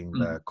stage being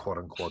the quote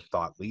unquote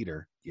thought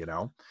leader,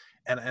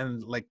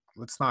 and like,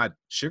 let's not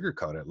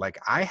sugarcoat it. Like,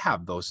 I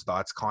have those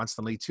thoughts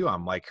constantly too.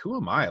 I'm like, who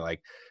am I?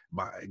 Like,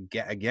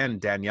 again,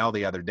 Danielle,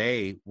 the other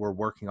day, we're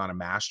working on a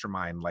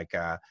mastermind, like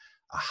a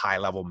high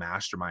level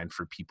mastermind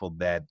for people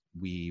that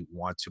we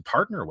want to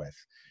partner with.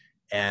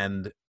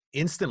 And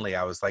instantly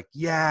I was like,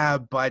 yeah,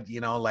 but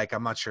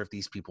I'm not sure if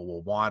these people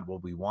will want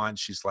what we want.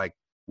 She's like,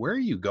 where are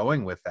you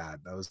going with that?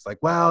 And I was like,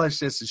 well, it's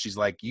just, she's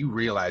like, you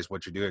realize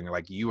what you're doing.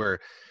 Like, you are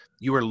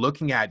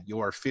looking at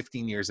your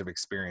 15 years of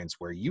experience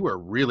where you are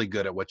really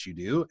good at what you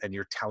do, and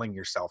you're telling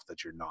yourself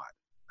that you're not.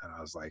 And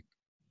I was like,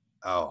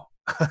 oh.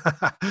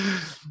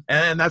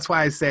 And that's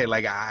why I say,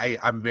 like,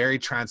 I'm very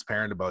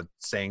transparent about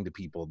saying to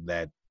people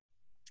that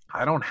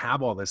I don't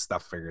have all this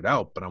stuff figured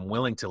out, but I'm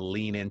willing to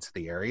lean into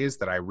the areas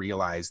that I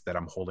realize that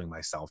I'm holding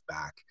myself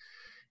back.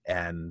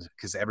 And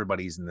because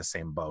everybody's in the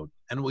same boat,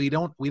 and we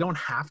don't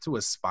have to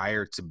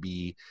aspire to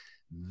be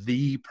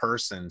the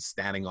person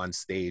standing on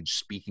stage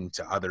speaking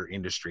to other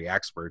industry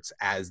experts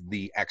as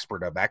the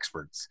expert of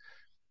experts.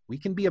 we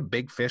can be a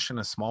big fish in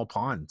a small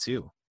pond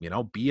too.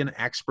 Be an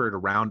expert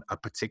around a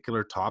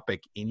particular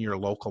topic in your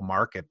local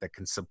market that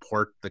can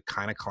support the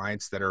kind of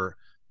clients that are,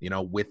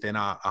 within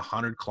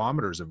 100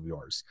 kilometers of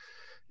yours.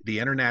 The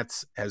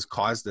internet has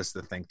caused us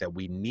to think that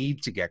we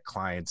need to get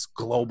clients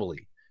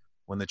globally,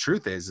 when the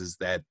truth is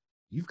that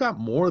you've got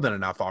more than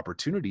enough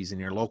opportunities in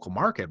your local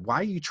market.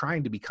 Why are you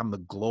trying to become the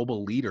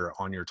global leader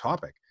on your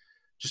topic?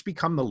 Just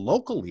become the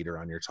local leader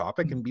on your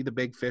topic and be the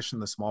big fish in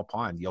the small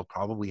pond. You'll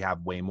probably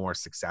have way more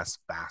success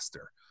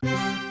faster.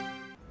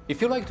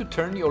 If you like to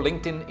turn your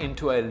LinkedIn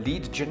into a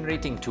lead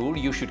generating tool,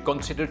 you should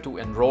consider to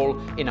enroll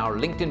in our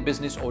LinkedIn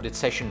Business Audit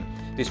session.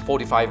 This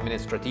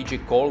 45-minute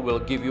strategic call will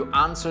give you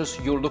answers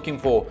you're looking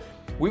for.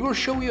 We will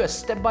show you a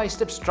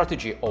step-by-step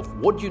strategy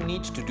of what you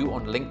need to do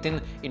on LinkedIn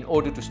in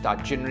order to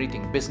start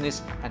generating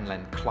business and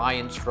land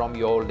clients from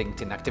your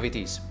LinkedIn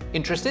activities.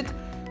 Interested?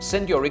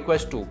 Send your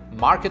request to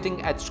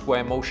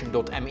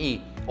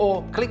marketing@squaremotion.me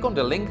or click on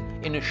the link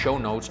in the show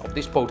notes of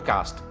this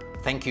podcast.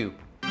 Thank you.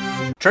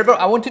 Trevor,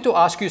 I wanted to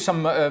ask you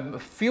a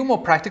few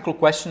more practical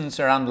questions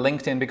around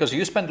LinkedIn, because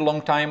you spend a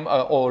long time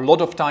or a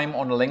lot of time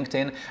on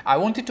LinkedIn. I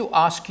wanted to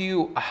ask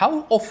you,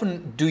 how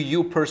often do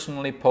you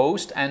personally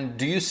post, and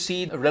do you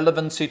see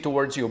relevancy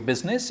towards your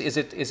business? Is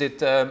it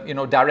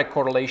direct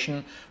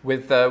correlation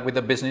with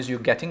the business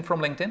you're getting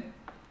from LinkedIn?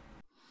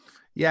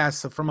 Yeah,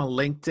 so from a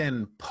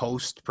LinkedIn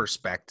post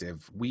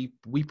perspective, we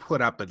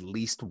put up at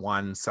least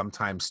one,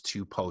 sometimes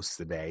two posts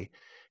a day.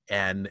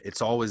 And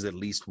it's always at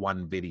least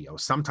one video,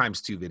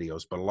 sometimes two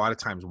videos, but a lot of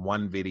times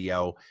one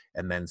video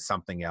and then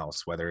something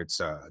else, whether it's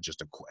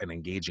just an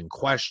engaging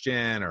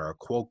question or a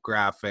quote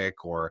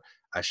graphic or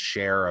a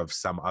share of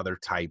some other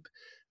type.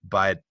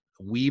 But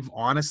we've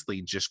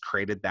honestly just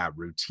created that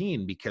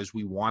routine because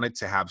we wanted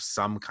to have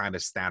some kind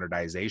of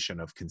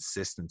standardization of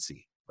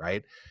consistency,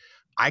 right?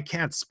 I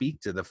can't speak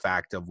to the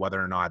fact of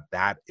whether or not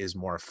that is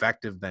more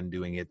effective than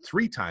doing it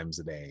 3 times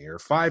a day or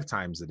 5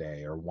 times a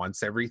day or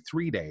once every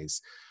 3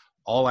 days.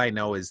 All I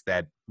know is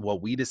that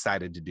what we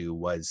decided to do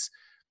was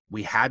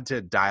we had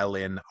to dial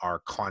in our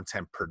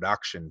content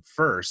production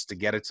first to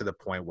get it to the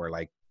point where,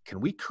 like, can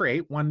we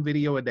create one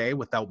video a day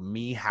without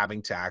me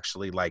having to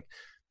actually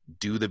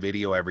do the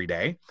video every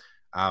day?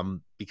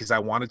 Because I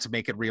wanted to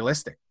make it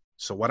realistic.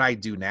 So what I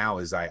do now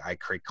is I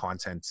create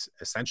content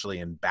essentially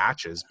in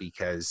batches,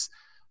 because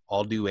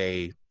I'll do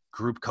a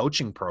group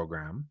coaching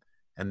program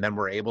and then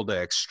we're able to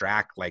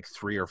extract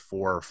 3 or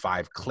 4 or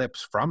 5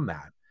 clips from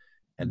that.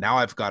 And now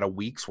I've got a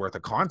week's worth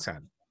of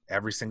content.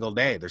 Every single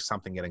day there's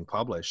something getting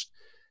published.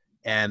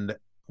 And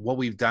what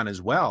we've done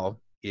as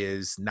well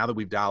is, now that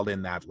we've dialed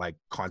in that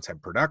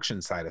content production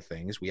side of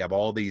things, we have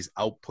all these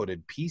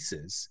outputted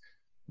pieces.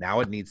 Now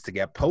it needs to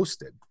get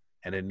posted,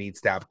 and it needs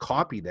to have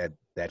copy that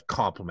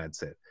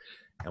complements it.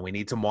 And we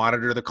need to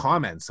monitor the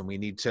comments, and we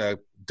need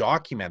to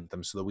document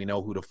them so that we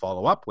know who to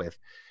follow up with.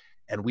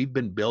 And we've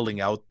been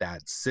building out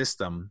that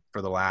system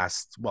for the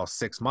last,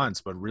 6 months,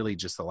 but really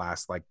just the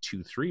last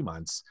 2-3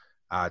 months,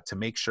 to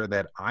make sure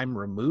that I'm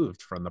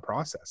removed from the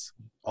process.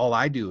 All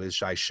I do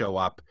is I show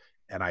up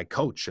and I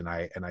coach and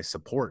I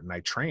support and I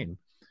train.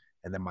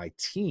 And then my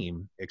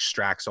team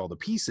extracts all the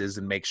pieces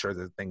and makes sure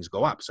that things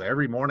go up. So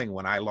every morning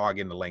when I log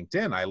into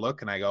LinkedIn, I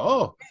look and I go,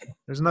 oh,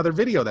 there's another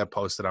video that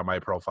posted on my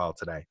profile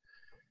today.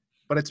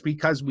 But it's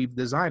because we've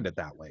designed it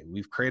that way.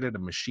 We've created a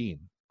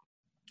machine.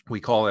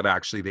 We call it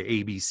actually the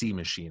ABC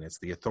machine. It's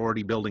the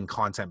authority building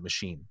content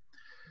machine.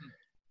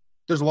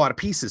 There's a lot of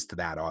pieces to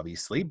that,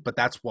 obviously, but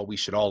that's what we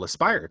should all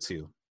aspire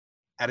to.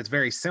 At its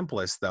very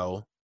simplest,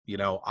 though,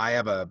 I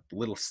have a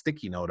little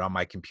sticky note on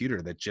my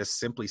computer that just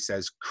simply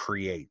says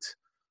create,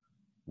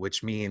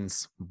 which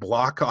means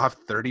block off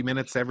 30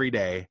 minutes every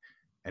day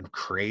and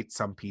create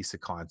some piece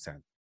of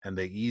content. And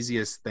the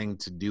easiest thing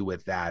to do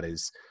with that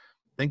is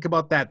think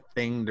about that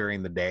thing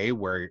during the day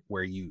where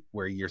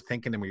you're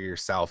thinking to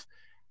yourself,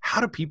 how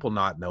do people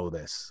not know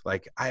this?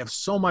 I have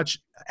so much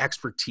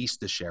expertise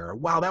to share.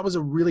 Wow, that was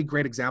a really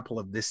great example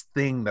of this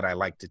thing that I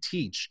like to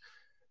teach.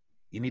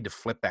 You need to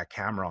flip that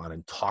camera on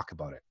and talk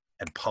about it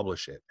and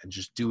publish it and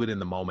just do it in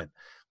the moment.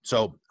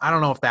 So I don't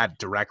know if that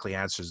directly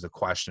answers the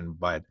question,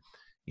 but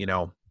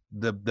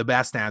the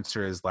best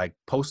answer is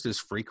post as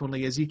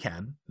frequently as you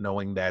can,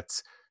 knowing that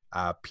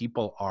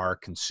people are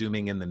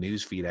consuming in the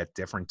newsfeed at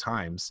different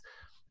times.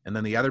 And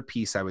then the other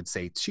piece I would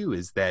say too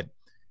is that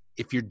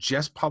if you're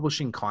just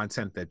publishing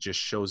content that just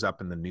shows up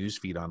in the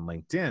newsfeed on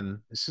LinkedIn,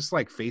 it's just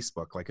like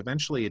Facebook.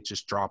 Eventually it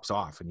just drops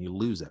off and you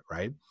lose it,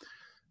 right?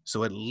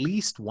 So at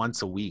least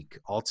once a week,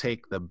 I'll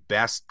take the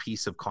best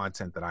piece of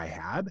content that I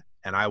had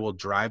and I will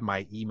drive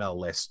my email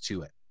list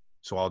to it.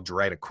 So I'll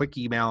write a quick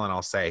email and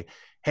I'll say,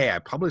 hey, I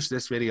published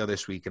this video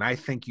this week and I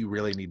think you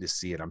really need to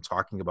see it. I'm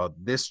talking about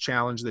this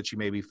challenge that you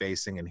may be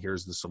facing and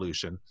here's the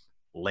solution.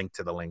 Link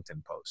to the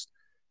LinkedIn post.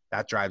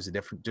 That drives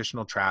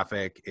additional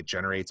traffic. It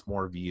generates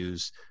more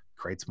views,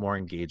 creates more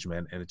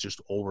engagement, and it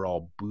just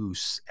overall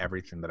boosts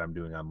everything that I'm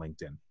doing on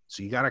LinkedIn.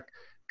 So you got to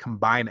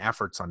combine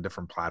efforts on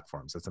different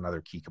platforms. That's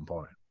another key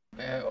component.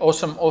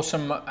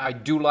 Awesome. I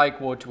do like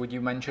what you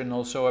mentioned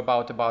also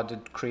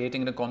about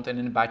creating the content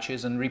in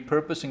batches and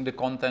repurposing the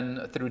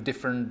content through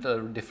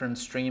different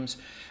streams.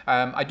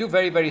 I do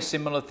very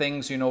similar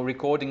things.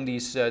 Recording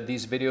these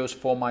videos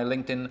for my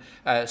LinkedIn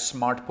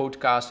Smart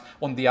podcast.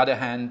 On the other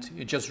hand,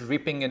 just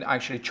ripping it,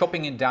 actually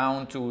chopping it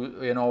down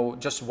to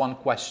just one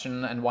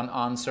question and one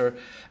answer,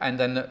 and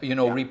then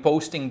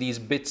reposting these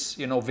bits,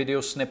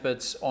 video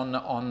snippets on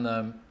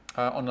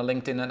the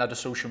LinkedIn and other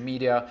social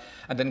media,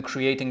 and then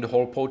creating the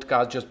whole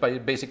podcast just by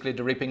basically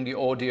ripping the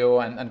audio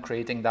and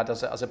creating that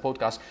as a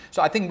podcast.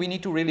 So I think we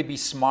need to really be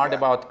smart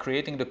about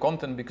creating the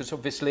content, because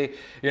obviously,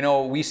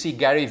 we see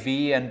Gary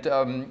Vee and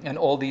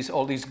all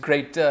these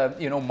great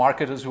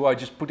marketers who are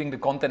just putting the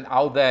content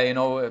out there,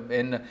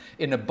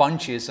 in a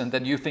bunches, and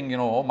then you think,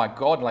 oh my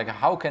God, like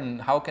how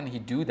can he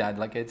do that?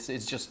 Like it's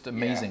just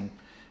amazing.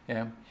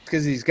 Yeah.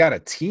 Because he's got a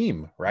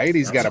team, right?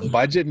 He's got a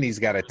budget and he's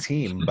got a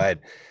team, but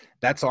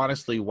that's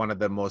honestly one of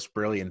the most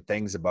brilliant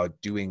things about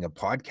doing a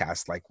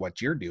podcast like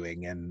what you're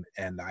doing.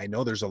 And I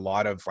know there's a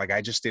lot of, like,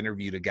 I just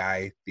interviewed a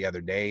guy the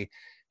other day.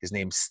 His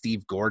name's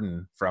Steve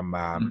Gordon from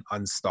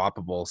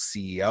Unstoppable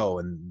CEO,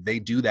 and they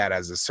do that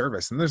as a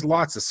service. And there's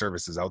lots of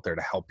services out there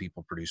to help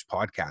people produce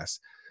podcasts.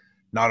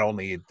 Not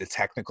only the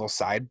technical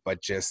side,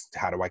 but just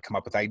how do I come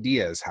up with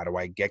ideas? How do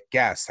I get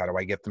guests? How do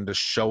I get them to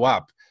show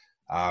up?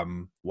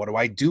 What do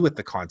I do with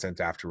the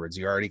content afterwards?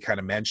 You already kind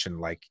of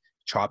mentioned, like,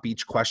 chop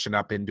each question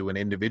up into an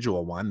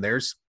individual one.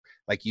 There's,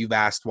 like, you've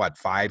asked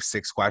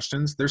 5-6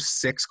 questions. There's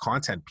 6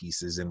 content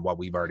pieces in what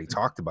we've already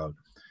talked about.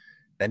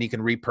 Then you can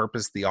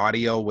repurpose the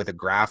audio with a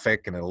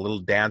graphic and a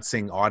little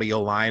dancing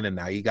audio line, and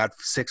now you got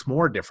 6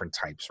 more different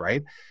types,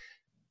 right?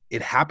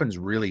 It happens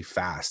really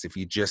fast if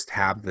you just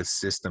have the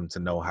system to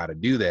know how to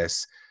do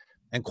this.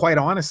 And quite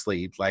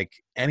honestly, like,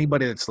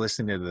 anybody that's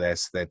listening to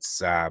this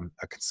that's a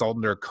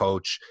consultant or a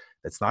coach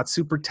that's not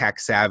super tech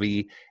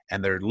savvy,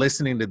 and they're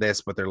listening to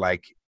this, but they're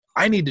like,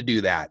 I need to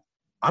do that,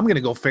 I'm going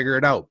to go figure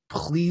it out.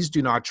 Please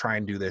do not try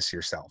and do this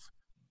yourself.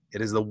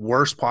 It is the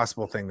worst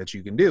possible thing that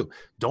you can do.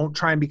 Don't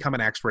try and become an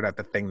expert at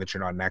the thing that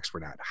you're not an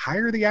expert at.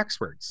 Hire the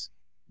experts.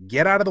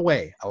 Get out of the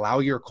way.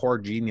 Allow your core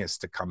genius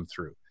to come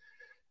through.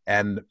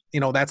 And,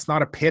 that's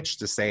not a pitch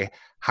to say,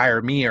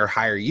 hire me or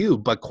hire you,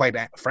 but quite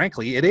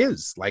frankly, it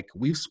is. Like,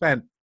 we've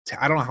spent,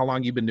 I don't know how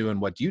long you've been doing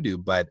what you do,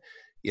 but,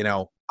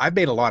 I've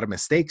made a lot of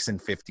mistakes in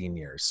 15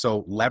 years.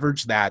 So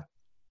leverage that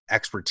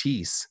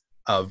expertise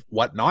of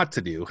what not to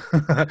do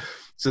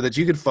so that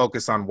you can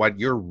focus on what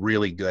you're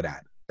really good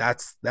at.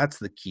 That's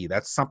the key.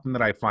 That's something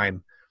that I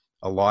find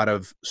a lot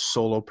of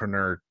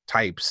solopreneur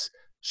types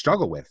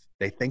struggle with.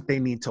 They think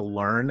they need to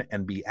learn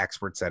and be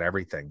experts at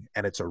everything,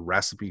 and it's a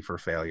recipe for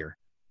failure.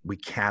 We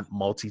can't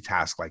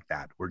multitask like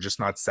that. We're just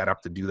not set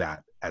up to do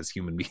that as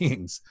human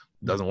beings.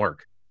 It doesn't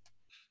work.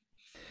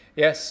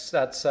 Yes,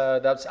 that's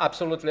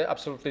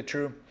absolutely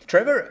true.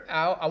 Trevor,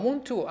 I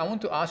want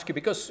to ask you,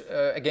 because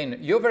again,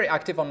 you're very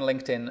active on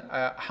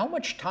LinkedIn. How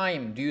much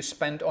time do you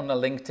spend on a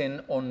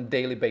LinkedIn on a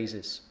daily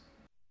basis?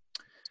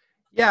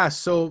 Yeah,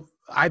 so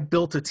I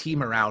built a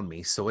team around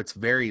me, so it's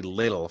very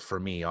little for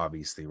me,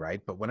 obviously,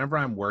 right? But whenever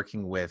I'm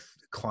working with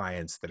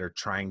clients that are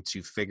trying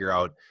to figure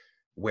out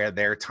where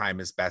their time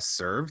is best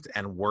served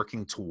and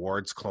working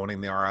towards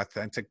cloning their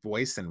authentic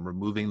voice and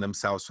removing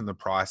themselves from the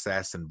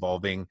process,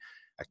 involving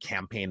a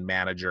campaign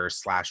manager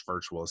 /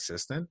 virtual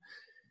assistant,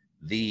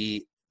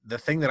 the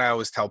thing that I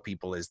always tell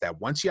people is that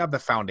once you have the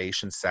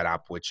foundation set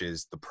up, which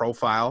is the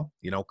profile,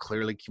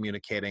 clearly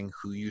communicating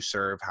who you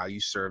serve, how you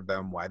serve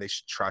them, why they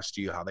should trust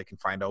you, how they can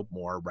find out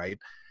more, right?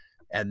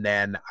 And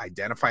then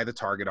identify the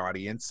target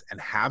audience and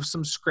have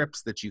some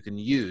scripts that you can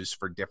use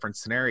for different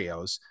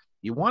scenarios.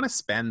 You want to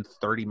spend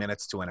 30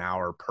 minutes to an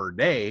hour per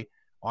day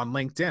on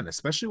LinkedIn,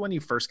 especially when you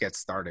first get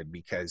started,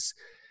 because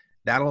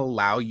that'll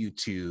allow you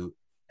to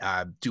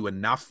do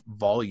enough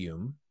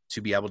volume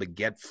to be able to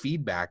get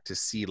feedback to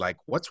see, like,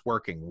 what's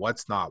working,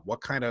 what's not, what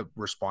kind of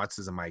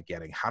responses am I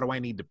getting, how do I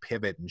need to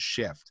pivot and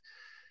shift.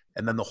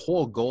 And then the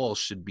whole goal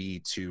should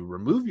be to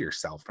remove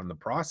yourself from the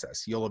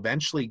process. You'll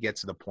eventually get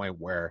to the point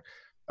where,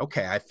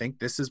 okay, I think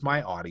this is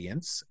my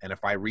audience, and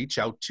if I reach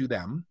out to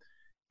them,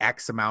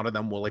 X amount of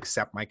them will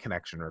accept my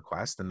connection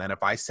request. And then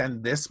if I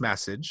send this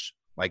message,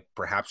 like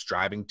perhaps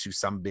driving to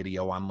some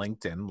video on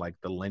LinkedIn, like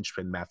the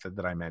linchpin method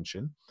that I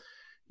mentioned,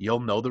 you'll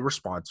know the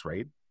response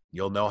rate.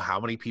 You'll know how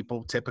many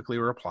people typically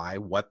reply,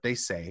 what they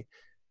say,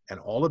 and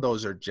all of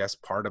those are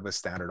just part of a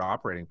standard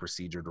operating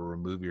procedure to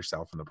remove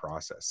yourself from the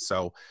process.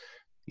 So,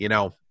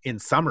 in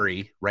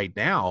summary, right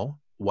now,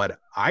 what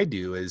I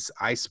do is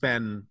I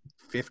spend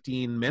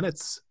 15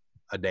 minutes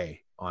a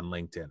day on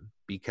LinkedIn,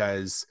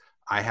 because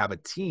I have a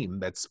team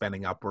that's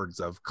spending upwards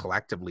of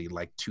collectively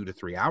like 2 to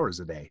 3 hours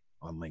a day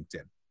on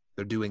LinkedIn.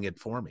 They're doing it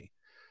for me,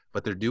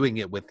 but they're doing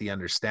it with the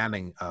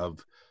understanding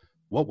of,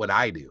 what would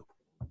I do?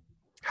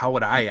 How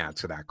would I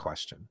answer that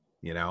question?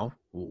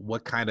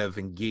 What kind of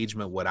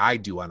engagement would I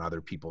do on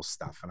other people's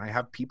stuff? And I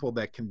have people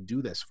that can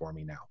do this for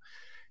me now.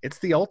 It's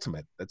the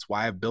ultimate. That's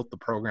why I've built the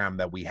program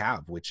that we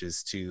have, which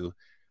is to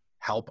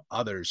help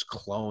others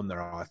clone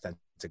their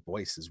authentic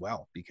voice as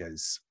well.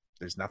 Because,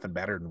 there's nothing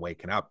better than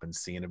waking up and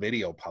seeing a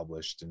video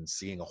published and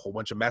seeing a whole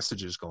bunch of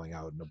messages going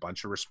out and a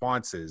bunch of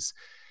responses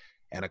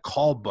and a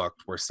call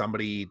booked where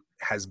somebody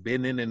has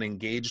been in an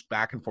engaged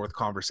back and forth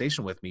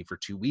conversation with me for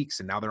 2 weeks.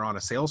 And now they're on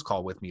a sales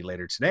call with me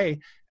later today.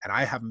 And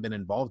I haven't been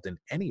involved in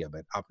any of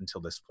it up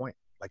until this point.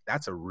 Like,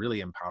 that's a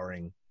really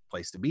empowering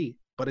place to be,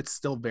 but it's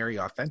still very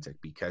authentic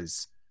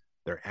because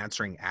they're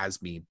answering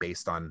as me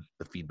based on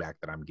the feedback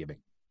that I'm giving.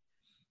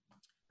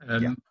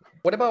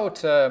 What about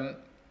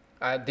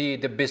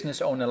the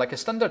business owner, like a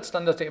standard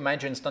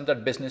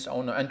business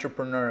owner,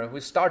 entrepreneur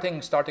who's starting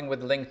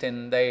with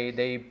LinkedIn?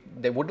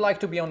 They would like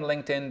to be on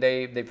LinkedIn.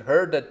 They've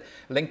heard that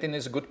LinkedIn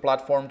is a good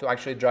platform to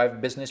actually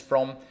drive business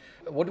from.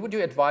 What would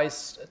you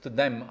advise to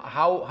them?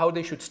 How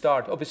they should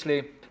start?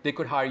 Obviously, they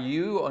could hire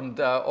you, and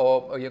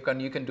or you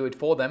can do it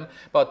for them.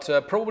 But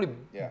probably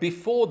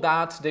before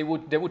that, they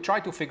would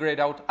try to figure it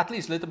out at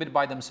least a little bit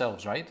by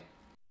themselves, right?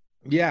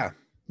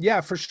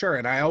 Yeah, for sure.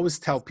 And I always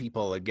tell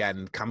people,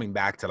 again, coming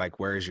back to like,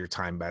 where is your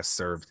time best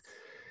served?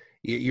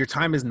 Your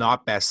time is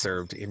not best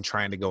served in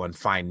trying to go and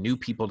find new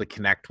people to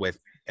connect with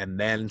and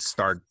then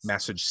start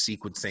message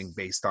sequencing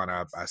based on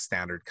a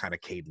standard kind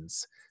of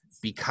cadence.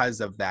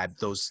 Because of that,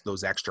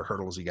 those extra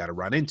hurdles you got to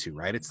run into,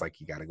 right? It's like,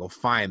 you got to go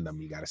find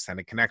them. You got to send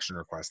a connection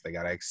request. They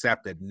got to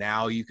accept it.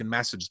 Now you can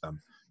message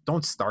them.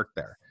 Don't start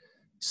there.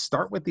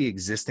 Start with the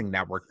existing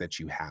network that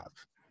you have.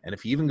 And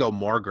if you even go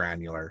more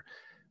granular,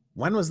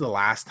 when was the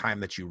last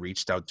time that you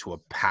reached out to a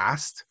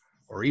past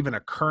or even a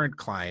current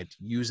client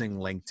using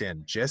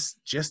LinkedIn,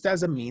 just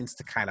as a means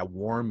to kind of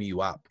warm you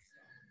up?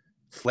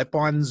 Flip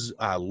on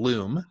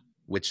Loom,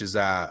 which is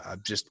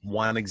just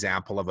one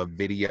example of a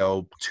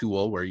video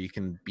tool where you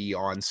can be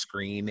on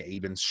screen,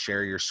 even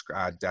share your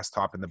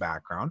desktop in the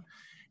background,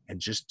 and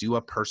just do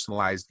a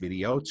personalized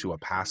video to a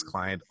past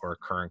client or a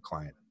current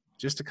client,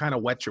 just to kind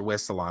of wet your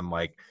whistle on,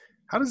 like,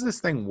 how does this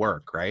thing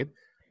work, right?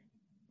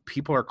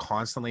 People are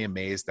constantly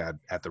amazed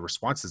at the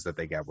responses that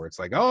they get, where it's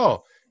like,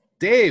 oh,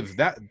 Dave,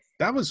 that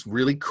was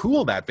really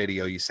cool, that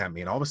video you sent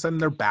me. And all of a sudden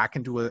they're back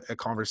into a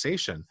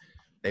conversation.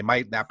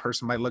 That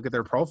person might look at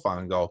their profile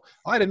and go,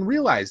 oh, I didn't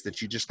realize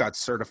that you just got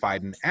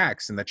certified in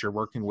X and that you're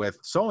working with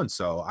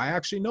so-and-so. I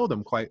actually know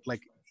them quite.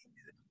 Like,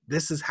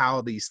 this is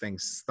how these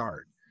things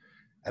start.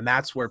 And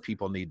that's where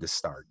people need to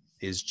start,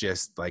 is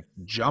just like,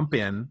 jump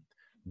in.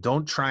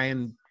 Don't try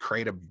and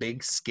create a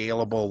big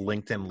scalable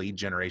LinkedIn lead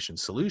generation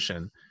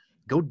solution.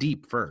 Go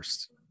deep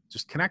first.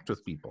 Just connect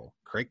with people,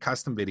 create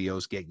custom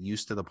videos, get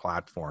used to the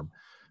platform.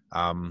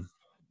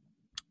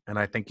 And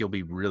I think you'll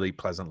be really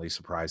pleasantly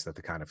surprised at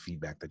the kind of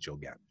feedback that you'll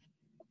get.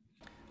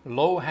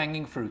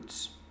 Low-hanging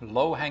fruits.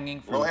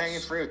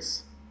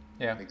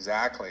 Yeah,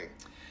 exactly.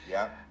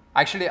 Yeah.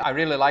 Actually, I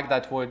really like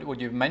that word, what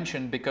you've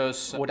mentioned,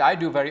 because what I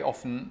do very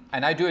often,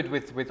 and I do it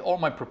with all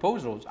my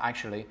proposals,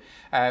 actually,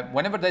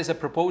 whenever there's a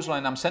proposal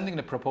and I'm sending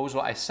the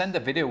proposal, I send a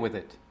video with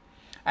it.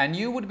 And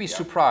you would be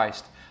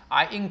surprised.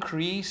 I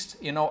increased,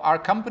 our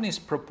company's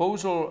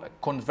proposal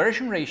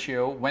conversion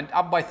ratio went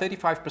up by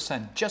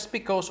 35% just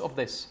because of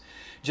this.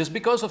 Just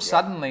because of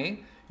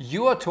suddenly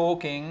you are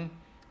talking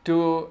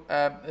to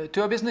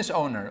a business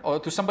owner or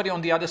to somebody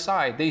on the other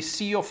side. They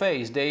see your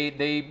face.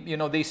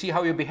 They see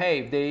how you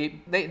behave.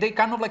 They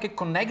kind of like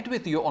connect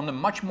with you on a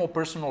much more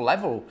personal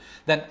level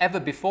than ever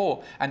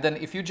before. And then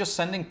if you're just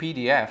sending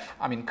PDF,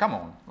 I mean, come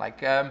on,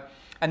 like.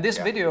 And this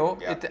video,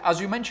 it, as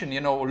you mentioned,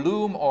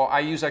 Loom, or I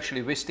use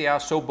actually Wistia,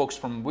 Soapbox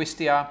from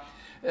Wistia.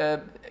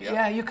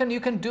 You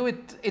can do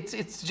it.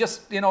 It's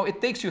just,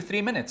 it takes you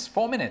 3 minutes,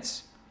 4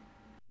 minutes.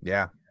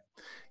 Yeah.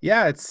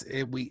 A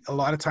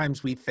lot of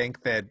times we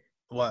think that,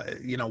 well,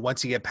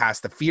 once you get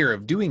past the fear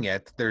of doing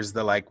it, there's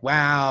the like,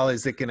 well,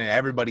 is it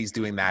everybody's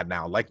doing that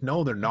now? Like,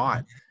 no, they're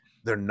not.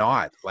 They're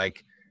not.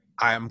 Like,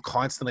 I'm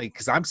constantly,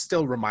 because I'm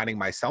still reminding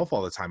myself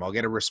all the time. I'll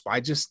get a response. I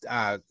just,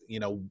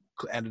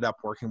 ended up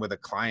working with a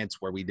client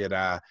where we did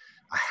a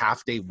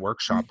half-day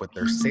workshop with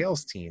their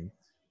sales team.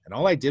 And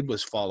all I did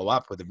was follow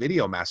up with a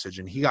video message.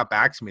 And he got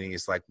back to me and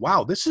he's like,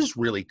 wow, this is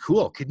really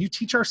cool. Can you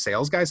teach our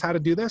sales guys how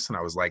to do this? And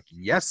I was like,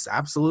 yes,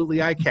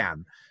 absolutely I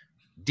can.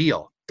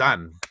 Deal.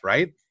 Done.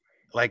 Right?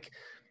 Like,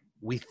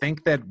 we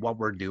think that what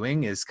we're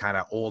doing is kind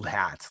of old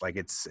hat. Like,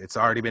 it's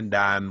already been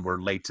done.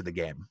 We're late to the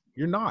game.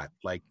 You're not.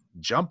 Like,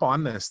 jump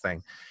on this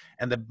thing.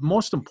 And the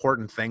most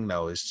important thing,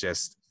 though, is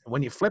just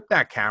when you flip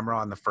that camera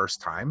on the first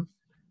time,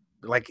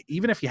 like,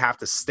 even if you have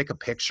to stick a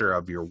picture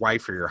of your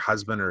wife or your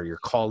husband or your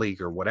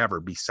colleague or whatever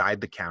beside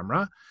the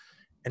camera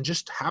and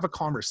just have a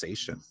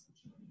conversation.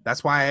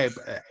 That's why I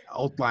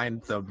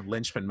outlined the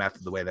Lynchman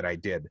method the way that I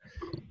did.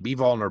 Be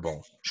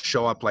vulnerable,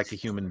 show up like a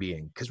human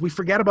being. Because we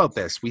forget about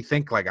this. We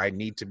think like, I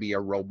need to be a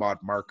robot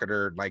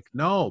marketer. Like,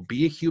 no,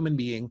 be a human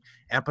being,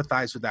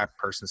 empathize with that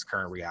person's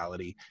current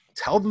reality,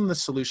 tell them the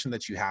solution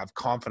that you have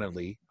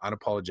confidently,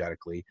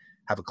 unapologetically,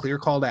 have a clear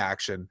call to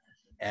action,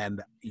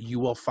 and you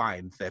will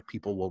find that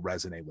people will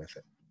resonate with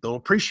it. They'll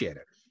appreciate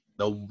it.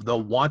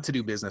 They'll want to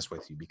do business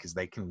with you because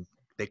they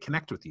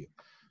connect with you.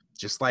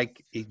 Just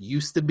like it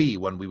used to be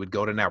when we would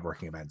go to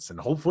networking events. And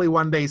hopefully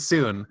one day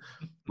soon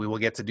we will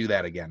get to do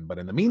that again. But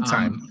in the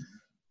meantime,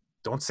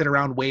 don't sit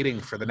around waiting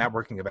for the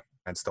networking event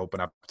to open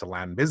up to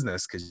land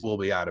business because we'll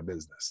be out of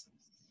business.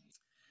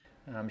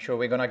 I'm sure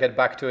we're going to get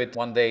back to it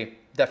one day,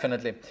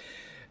 definitely.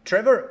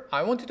 Trevor,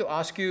 I wanted to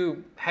ask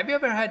you, have you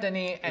ever had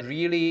any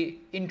really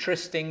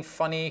interesting,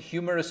 funny,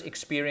 humorous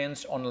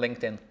experience on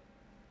LinkedIn?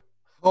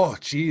 Oh,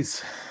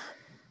 geez.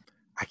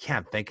 I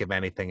can't think of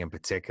anything in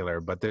particular,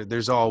 but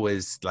there's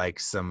always like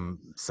some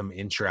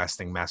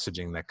interesting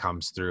messaging that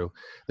comes through.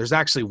 There's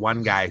actually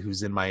one guy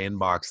who's in my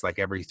inbox like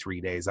every 3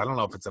 days. I don't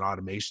know if it's an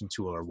automation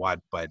tool or what,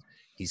 but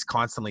he's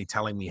constantly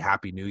telling me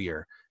Happy New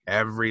Year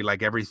every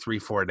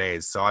 3-4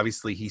 days. So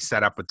obviously he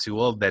set up a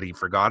tool that he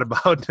forgot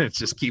about and it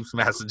just keeps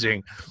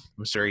messaging.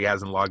 I'm sure he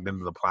hasn't logged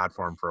into the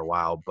platform for a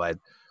while, but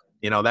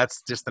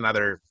that's just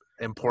another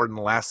important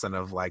lesson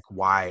of like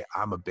why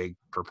I'm a big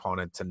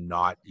proponent to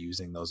not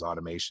using those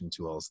automation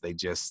tools. They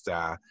just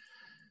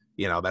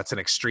that's an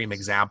extreme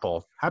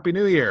example. Happy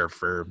New Year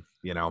for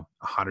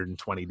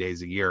 120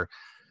 days a year,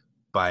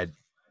 but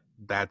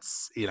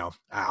that's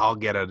I'll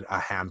get a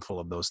handful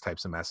of those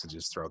types of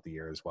messages throughout the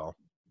year as well.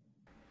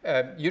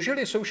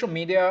 Usually social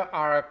media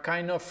are a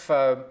kind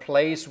of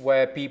place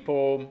where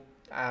people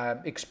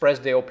express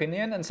their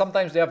opinion, and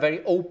sometimes they are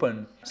very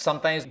open.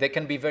 Sometimes they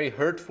can be very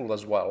hurtful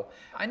as well.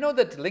 I know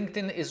that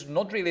LinkedIn is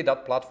not really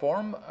that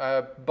platform,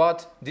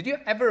 but did you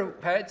ever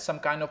had some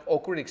kind of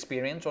awkward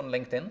experience on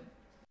LinkedIn?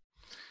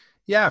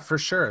 Yeah, for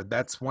sure.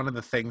 That's one of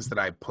the things that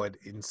I put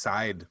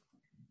inside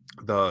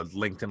the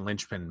LinkedIn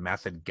Linchpin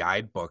Method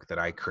guidebook that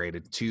I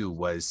created too,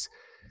 was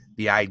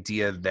the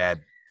idea that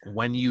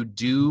when you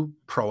do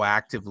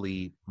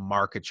proactively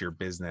market your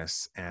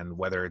business, and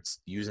whether it's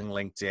using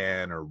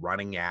LinkedIn or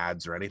running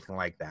ads or anything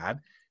like that,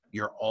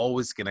 you're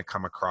always going to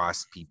come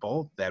across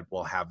people that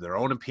will have their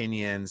own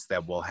opinions,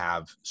 that will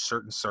have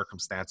certain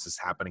circumstances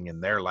happening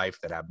in their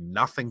life that have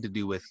nothing to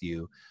do with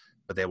you,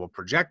 but they will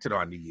project it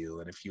onto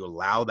you. And if you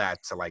allow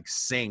that to like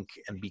sink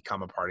and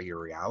become a part of your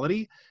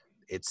reality,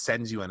 it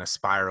sends you in a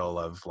spiral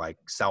of like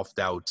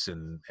self-doubt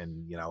and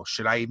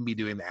should I even be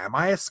doing that? Am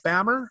I a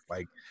spammer?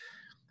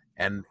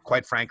 And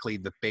quite frankly,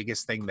 the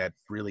biggest thing that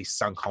really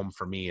sunk home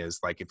for me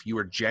is like, if you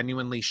are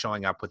genuinely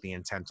showing up with the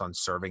intent on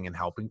serving and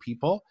helping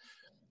people,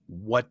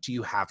 what do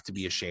you have to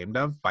be ashamed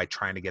of by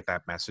trying to get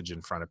that message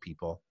in front of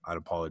people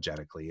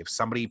unapologetically? If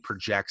somebody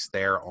projects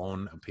their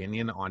own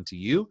opinion onto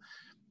you,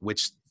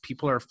 which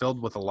people are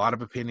filled with a lot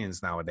of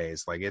opinions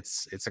nowadays, like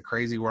it's a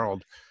crazy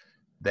world,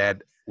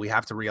 that we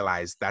have to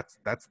realize that's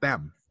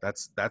them.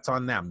 That's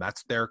on them.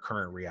 That's their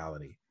current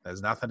reality. That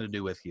has nothing to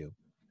do with you.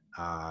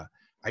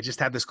 I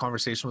just had this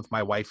conversation with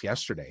my wife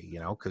yesterday,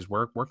 because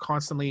we're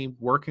constantly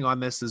working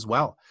on this as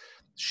well.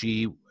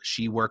 She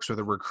works with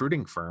a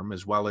recruiting firm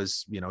as well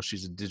as,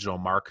 she's a digital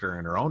marketer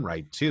in her own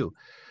right too.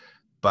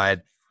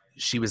 But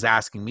she was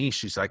asking me,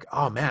 she's like,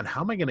 oh man,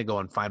 how am I going to go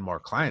and find more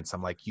clients?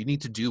 I'm like, you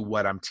need to do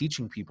what I'm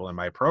teaching people in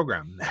my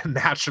program. And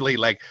naturally,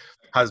 like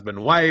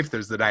husband, wife,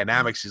 there's the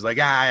dynamic. She's like,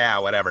 yeah,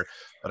 whatever.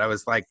 But I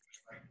was like,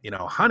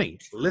 honey,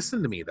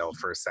 listen to me though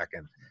for a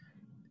second.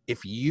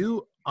 If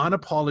you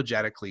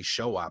unapologetically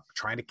show up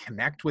trying to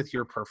connect with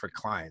your perfect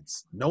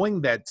clients,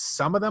 knowing that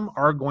some of them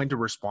are going to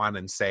respond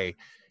and say,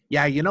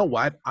 yeah, you know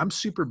what? I'm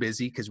super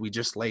busy because we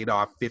just laid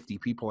off 50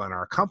 people in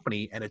our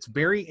company, and it's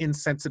very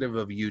insensitive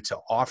of you to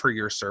offer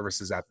your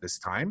services at this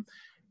time.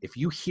 If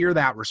you hear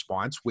that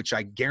response, which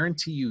I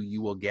guarantee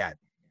you will get,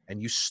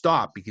 and you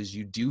stop because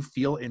you do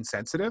feel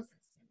insensitive,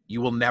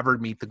 you will never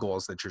meet the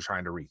goals that you're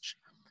trying to reach.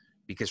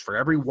 Because for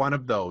every one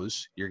of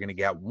those, you're going to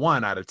get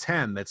 1 out of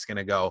 10 that's going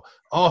to go,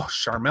 oh,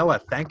 Sharmila,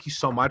 thank you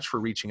so much for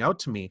reaching out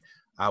to me.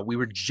 We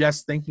were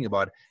just thinking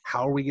about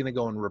how are we going to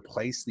go and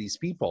replace these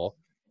people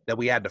that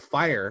we had to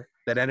fire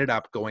that ended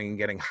up going and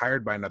getting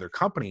hired by another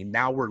company.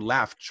 Now we're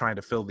left trying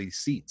to fill these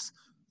seats.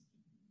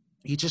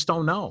 You just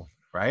don't know,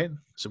 right?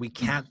 So we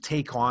can't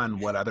take on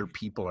what other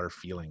people are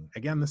feeling.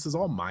 Again, this is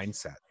all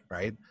mindset,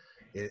 right?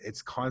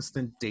 It's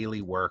constant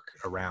daily work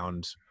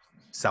around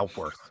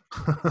self-worth.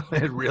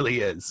 It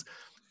really is.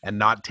 And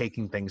not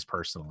taking things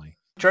personally.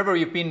 Trevor,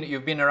 you've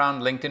been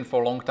around LinkedIn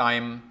for a long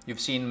time. You've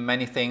seen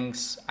many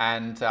things,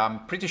 and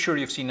I'm pretty sure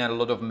you've seen a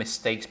lot of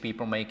mistakes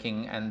people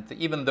making. And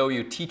even though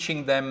you're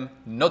teaching them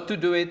not to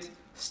do it,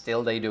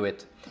 still they do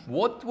it.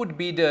 What would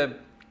be the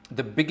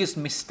biggest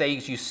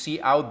mistakes you see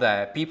out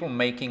there, people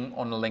making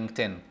on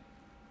LinkedIn?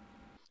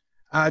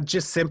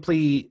 Just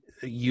simply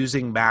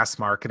using mass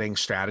marketing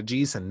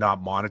strategies and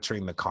not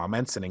monitoring the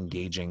comments and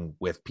engaging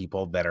with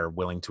people that are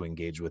willing to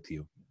engage with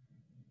you.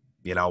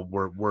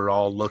 We're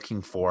all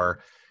looking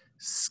for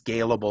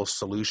scalable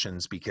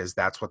solutions because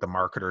that's what the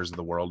marketers of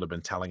the world have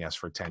been telling us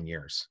for 10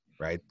 years,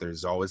 right?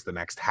 There's always the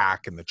next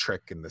hack and the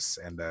trick and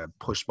the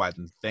push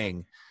button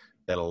thing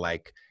that'll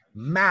like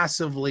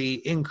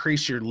massively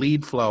increase your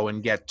lead flow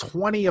and get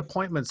 20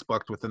 appointments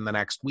booked within the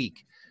next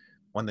week.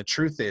 When the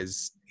truth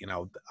is,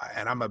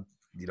 and I'm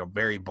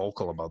very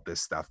vocal about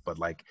this stuff, but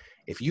like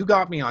if you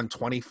got me on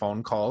 20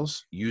 phone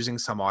calls using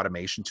some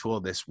automation tool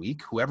this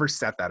week, whoever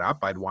set that up,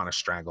 I'd want to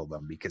strangle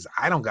them, because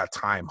I don't got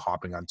time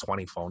hopping on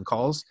 20 phone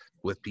calls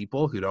with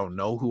people who don't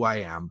know who I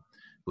am,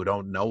 who who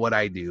don't know what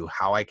I do,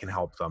 how I can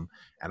help them.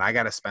 And I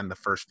got to spend the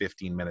first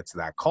 15 minutes of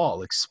that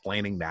call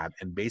explaining that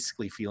and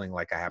basically feeling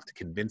like I have to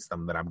convince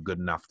them that I'm good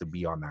enough to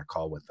be on that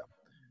call with them.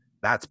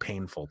 That's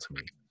painful to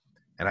me.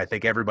 And I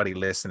think everybody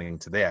listening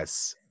to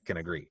this can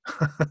agree.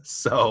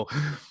 So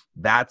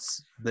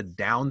that's the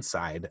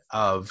downside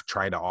of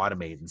trying to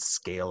automate and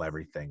scale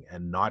everything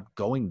and not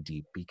going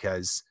deep,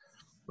 because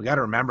we got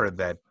to remember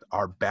that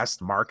our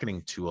best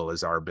marketing tool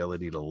is our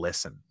ability to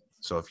listen.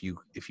 So if you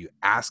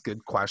ask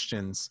good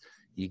questions,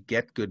 you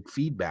get good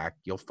feedback,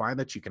 you'll find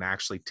that you can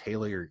actually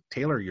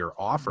tailor your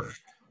offer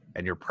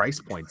and your price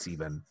points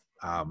even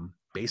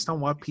based on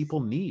what people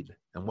need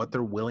and what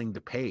they're willing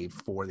to pay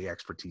for the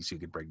expertise you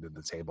could bring to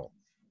the table.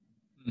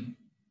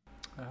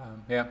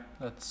 Yeah,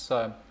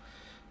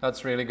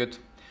 that's really good.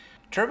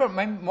 Trevor,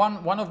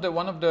 one of the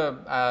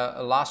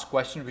last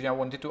questions which I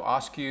wanted to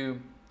ask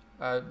you.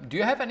 Do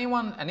you have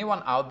anyone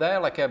out there,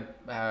 like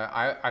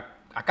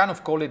I kind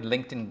of call it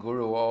LinkedIn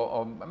guru,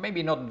 or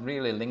maybe not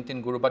really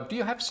LinkedIn guru, but do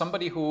you have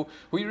somebody who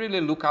you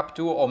really look up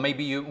to, or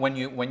maybe when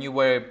you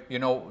were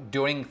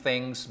doing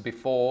things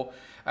before,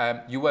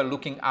 you were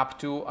looking up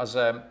to as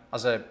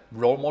a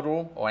role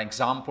model or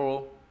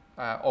example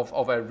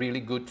of a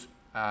really good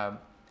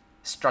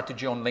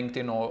strategy on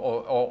LinkedIn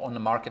or on the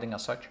marketing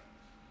as such?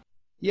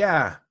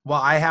 Yeah.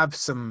 Well, I have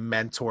some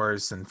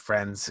mentors and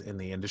friends in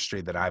the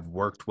industry that I've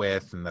worked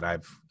with and that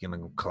I've,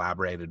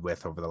 collaborated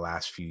with over the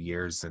last few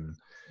years. And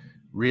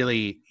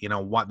really,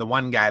 the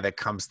one guy that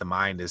comes to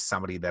mind is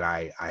somebody that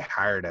I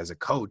hired as a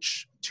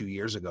coach 2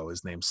 years ago.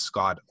 His name's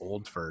Scott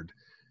Oldford.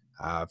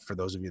 For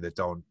those of you that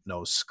don't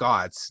know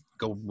Scott,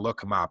 go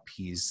look him up.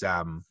 He's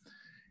a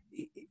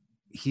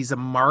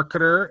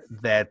marketer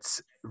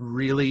that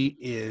really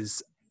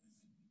is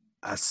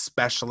a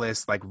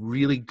specialist, like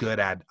really good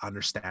at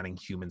understanding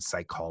human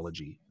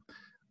psychology,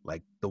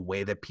 like the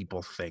way that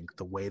people think,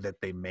 the way that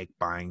they make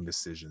buying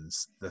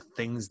decisions, the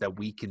things that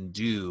we can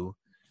do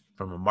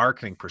from a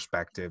marketing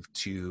perspective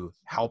to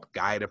help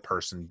guide a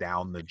person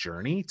down the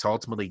journey to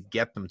ultimately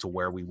get them to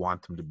where we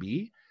want them to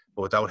be,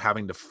 but without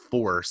having to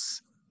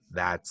force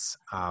that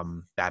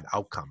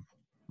outcome,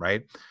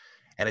 right?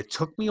 And it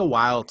took me a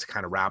while to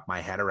kind of wrap my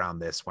head around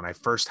this. When I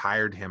first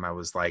hired him, I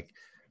was like,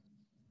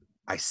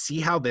 I see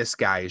how this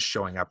guy is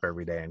showing up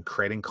every day and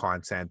creating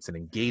content and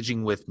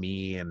engaging with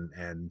me.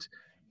 And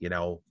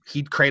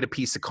he'd create a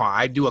piece of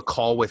I'd do a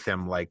call with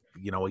him a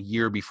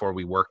year before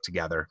we worked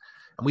together.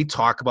 And we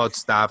talk about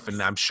stuff.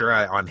 And I'm sure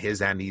on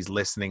his end, he's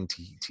listening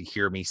to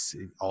hear me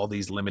all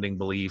these limiting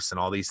beliefs and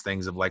all these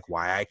things of like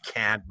why I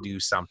can't do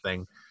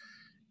something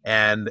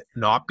and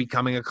not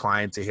becoming a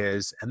client to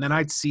his. And then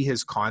I'd see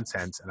his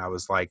content and I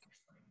was like,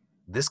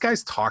 this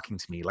guy's talking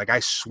to me. Like,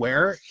 I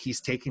swear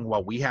he's taking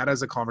what we had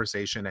as a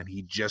conversation and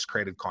he just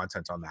created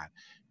content on that.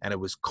 And it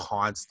was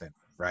constant,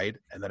 right?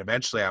 And then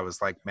eventually I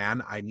was like,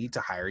 man, I need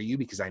to hire you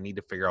because I need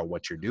to figure out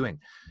what you're doing.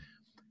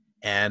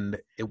 And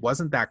it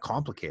wasn't that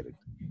complicated.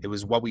 It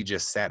was what we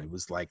just said. It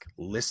was like,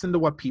 listen to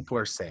what people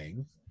are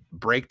saying,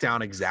 break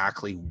down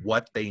exactly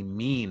what they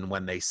mean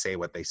when they say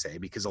what they say,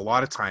 because a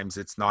lot of times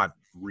it's not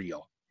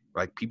real.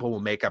 Like, people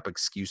will make up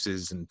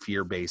excuses and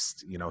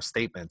fear-based,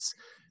 statements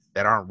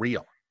that aren't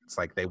real. It's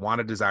like they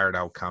want a desired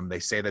outcome. They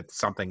say that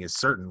something is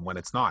certain when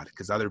it's not,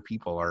 because other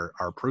people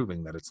are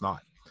proving that it's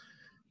not.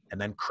 And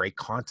then create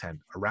content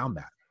around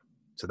that.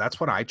 So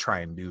that's what I try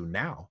and do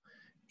now.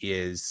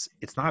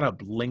 It's not a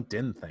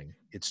LinkedIn thing.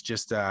 It's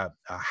just a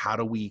how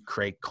do we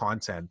create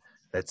content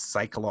that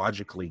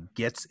psychologically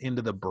gets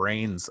into the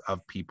brains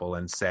of people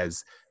and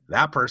says,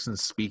 that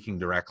person's speaking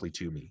directly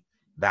to me.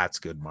 That's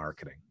good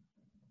marketing.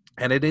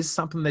 And it is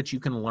something that you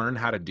can learn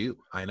how to do.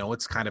 I know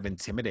it's kind of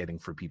intimidating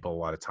for people a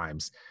lot of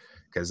times,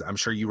 because I'm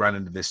sure you run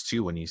into this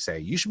too when you say,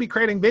 you should be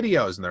creating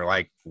videos. And they're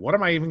like, what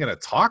am I even going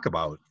to talk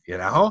about?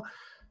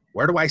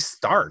 Where do I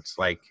start?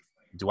 Like,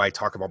 do I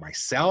talk about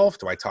myself?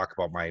 Do I talk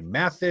about my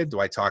method?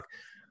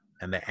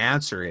 And the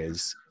answer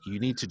is, you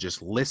need to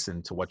just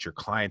listen to what your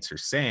clients are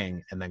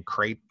saying and then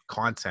create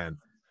content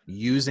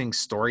using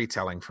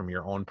storytelling from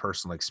your own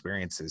personal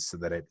experiences so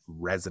that it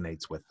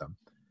resonates with them.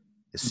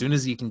 As soon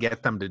as you can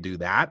get them to do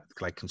that,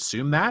 like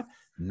consume that,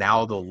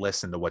 now they'll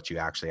listen to what you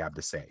actually have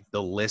to say.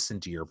 They'll listen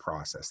to your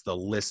process.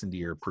 They'll listen to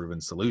your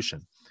proven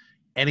solution.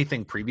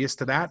 Anything previous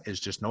to that is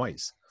just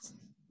noise.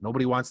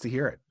 Nobody wants to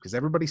hear it because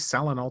everybody's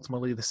selling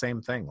ultimately the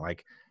same thing.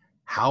 Like,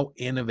 how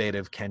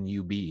innovative can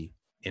you be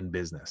in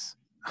business?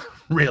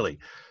 Really?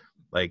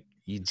 Like,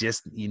 you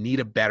need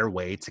a better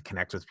way to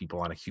connect with people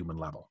on a human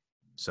level.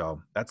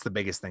 So that's the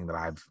biggest thing that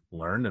I've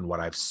learned and what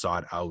I've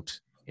sought out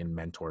in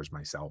mentors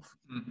myself.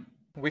 Mm-hmm.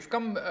 We've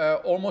come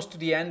almost to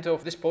the end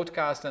of this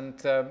podcast,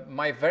 and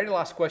my very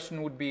last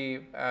question would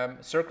be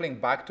circling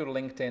back to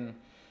LinkedIn.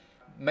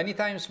 Many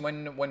times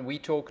when we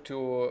talk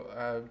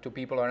to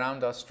people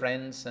around us,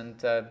 friends, and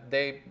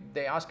they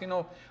ask,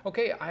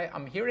 okay,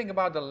 I'm hearing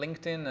about the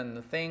LinkedIn and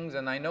the things,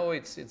 and I know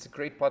it's a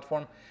great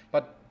platform,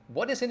 but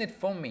what is in it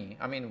for me?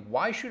 I mean,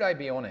 why should I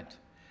be on it?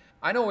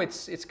 I know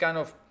it's kind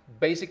of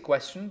basic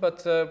question,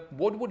 but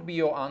what would be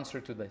your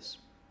answer to this?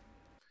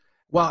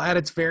 Well, at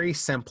its very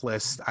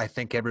simplest, I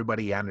think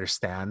everybody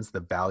understands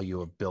the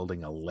value of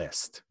building a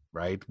list,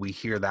 right? We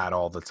hear that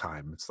all the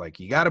time. It's like,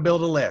 you got to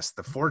build a list.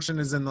 The fortune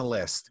is in the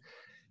list.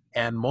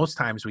 And most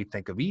times we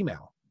think of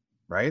email,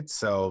 right?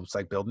 So it's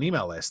like, build an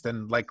email list.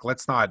 And like,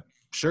 let's not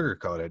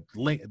sugarcoat it.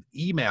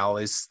 Email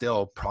is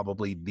still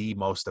probably the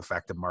most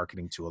effective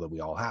marketing tool that we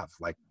all have.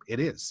 Like, it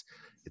is.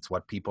 It's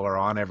what people are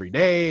on every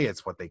day.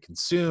 It's what they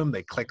consume.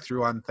 They click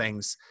through on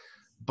things.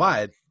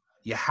 But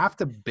you have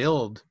to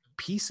build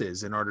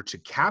pieces in order to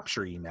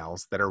capture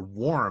emails that are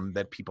warm,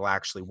 that people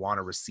actually want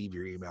to receive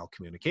your email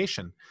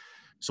communication.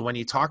 So when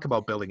you talk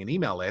about building an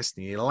email list,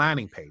 you need a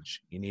landing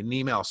page, you need an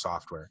email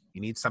software, you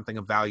need something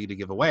of value to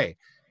give away.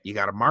 You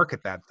got to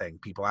market that thing.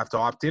 People have to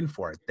opt in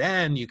for it.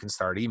 Then you can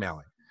start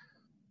emailing.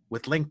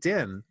 With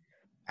LinkedIn,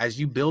 as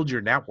you build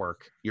your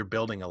network, you're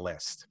building a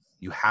list.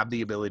 You have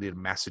the ability to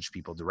message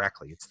people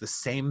directly. It's the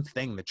same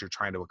thing that you're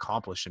trying to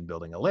accomplish in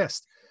building a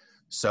list.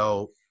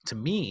 So to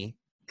me,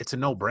 it's a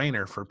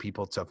no-brainer for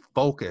people to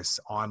focus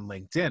on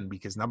LinkedIn,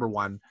 because number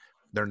one,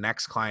 their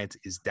next client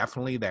is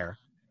definitely there,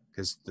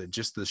 because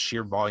just the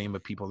sheer volume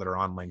of people that are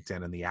on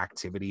LinkedIn and the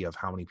activity of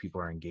how many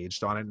people are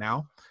engaged on it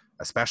now,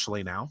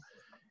 especially now.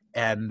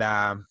 And,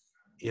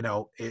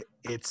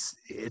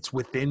 it's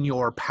within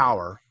your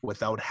power,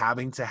 without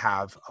having to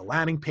have a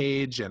landing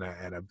page and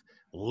a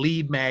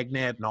lead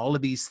magnet and all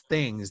of these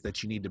things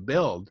that you need to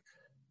build,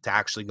 to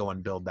actually go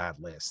and build that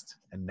list.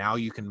 And now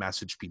you can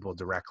message people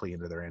directly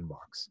into their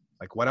inbox.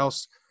 Like, what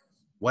else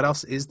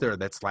is there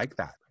that's like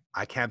that?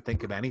 I can't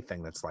think of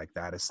anything that's like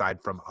that aside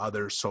from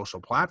other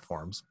social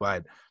platforms.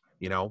 But,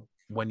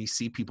 when you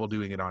see people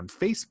doing it on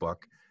Facebook,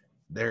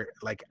 they're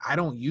like, I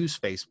don't use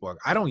Facebook.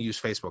 I don't use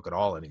Facebook at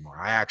all anymore.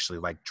 I actually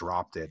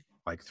dropped it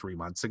 3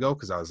 months ago,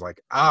 because I was like,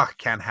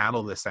 can't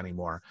handle this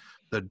anymore.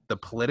 The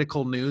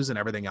political news and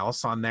everything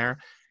else on there,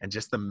 and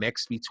just the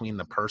mix between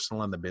the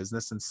personal and the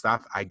business and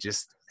stuff, I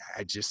just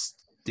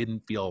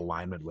didn't feel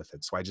alignment with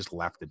it. So I just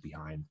left it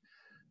behind.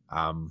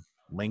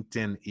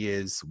 LinkedIn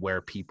is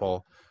where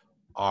people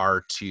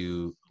are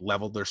to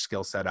level their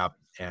skill set up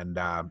and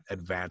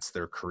advance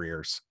their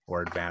careers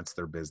or advance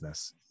their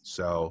business.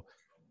 So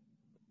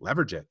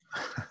leverage it.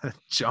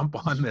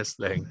 Jump on this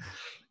thing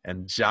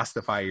and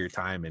justify your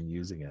time in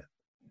using it.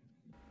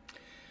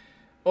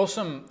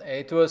 Awesome.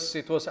 It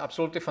was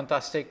absolutely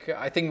fantastic.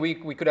 I think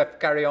we could have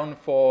carried on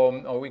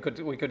or we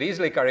could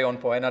easily carry on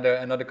for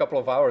another couple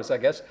of hours, I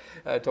guess,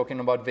 talking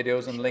about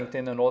videos and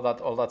LinkedIn and all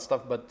that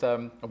stuff. But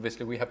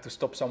obviously we have to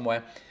stop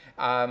somewhere.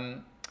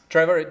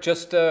 Trevor,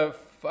 just as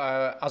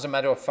a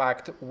matter of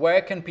fact,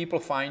 where can people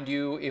find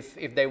you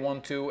if they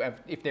want to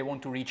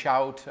reach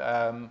out?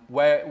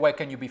 Where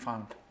can you be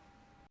found?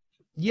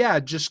 Yeah,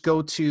 just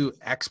go to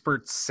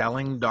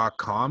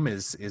expertselling.com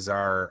is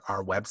our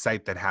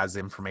website that has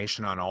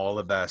information on all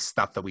of the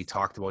stuff that we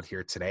talked about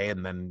here today.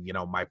 And then,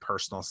 my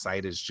personal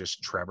site is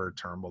just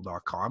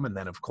trevorturnbull.com. And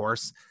then, of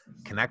course,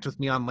 connect with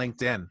me on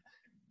LinkedIn.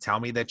 Tell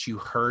me that you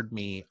heard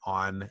me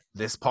on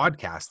this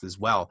podcast as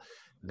well.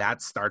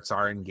 That starts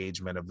our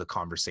engagement of the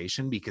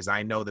conversation, because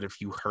I know that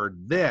if you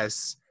heard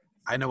this,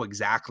 I know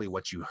exactly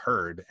what you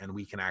heard, and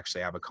we can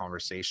actually have a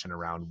conversation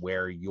around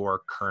where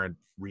your current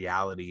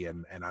reality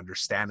and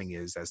understanding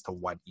is as to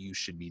what you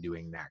should be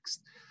doing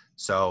next.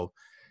 So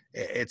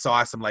it's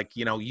awesome.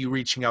 You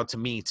reaching out to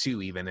me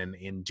too, even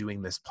in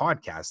doing this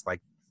podcast,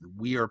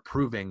 we are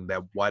proving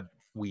that what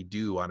we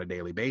do on a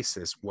daily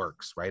basis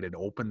works, right? It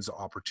opens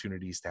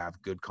opportunities to have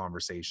good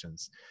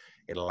conversations.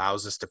 It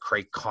allows us to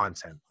create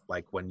content.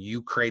 Like when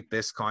you create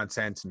this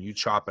content and you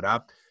chop it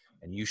up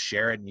and you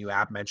share it and you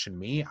mention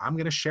me, I'm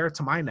going to share it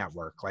to my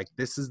network.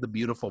 This is the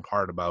beautiful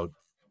part about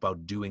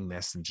doing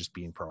this and just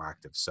being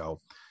proactive. So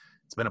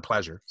it's been a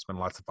pleasure. It's been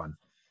lots of fun.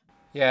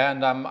 Yeah,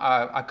 and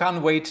I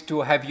can't wait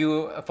to have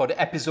you for the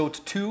episode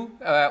 2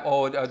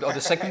 or the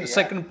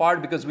second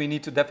part, because we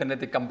need to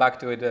definitely come back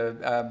to it.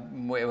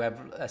 We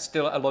have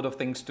still a lot of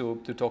things to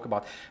talk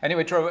about.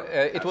 Anyway, Trevor,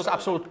 it was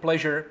absolute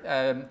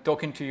pleasure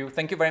talking to you.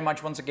 Thank you very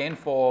much once again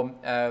for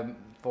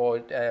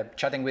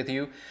chatting with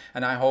you,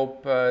 and I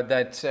hope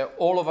that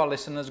all of our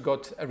listeners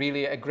got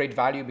really a great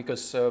value,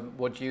 because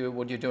what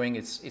you're doing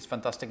is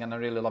fantastic, and I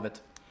really love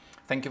it.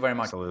 Thank you very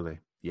much. Absolutely.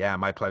 Yeah,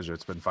 my pleasure.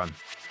 It's been fun.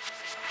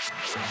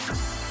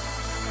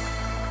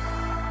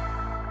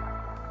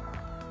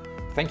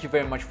 Thank you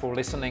very much for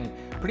listening.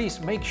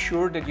 Please make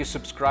sure that you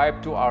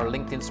subscribe to our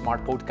LinkedIn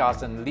Smart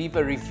podcast and leave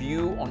a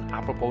review on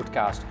Apple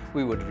Podcast.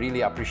 We would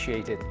really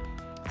appreciate it.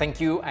 Thank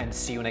you, and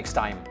see you next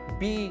time.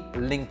 Be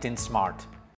LinkedIn Smart.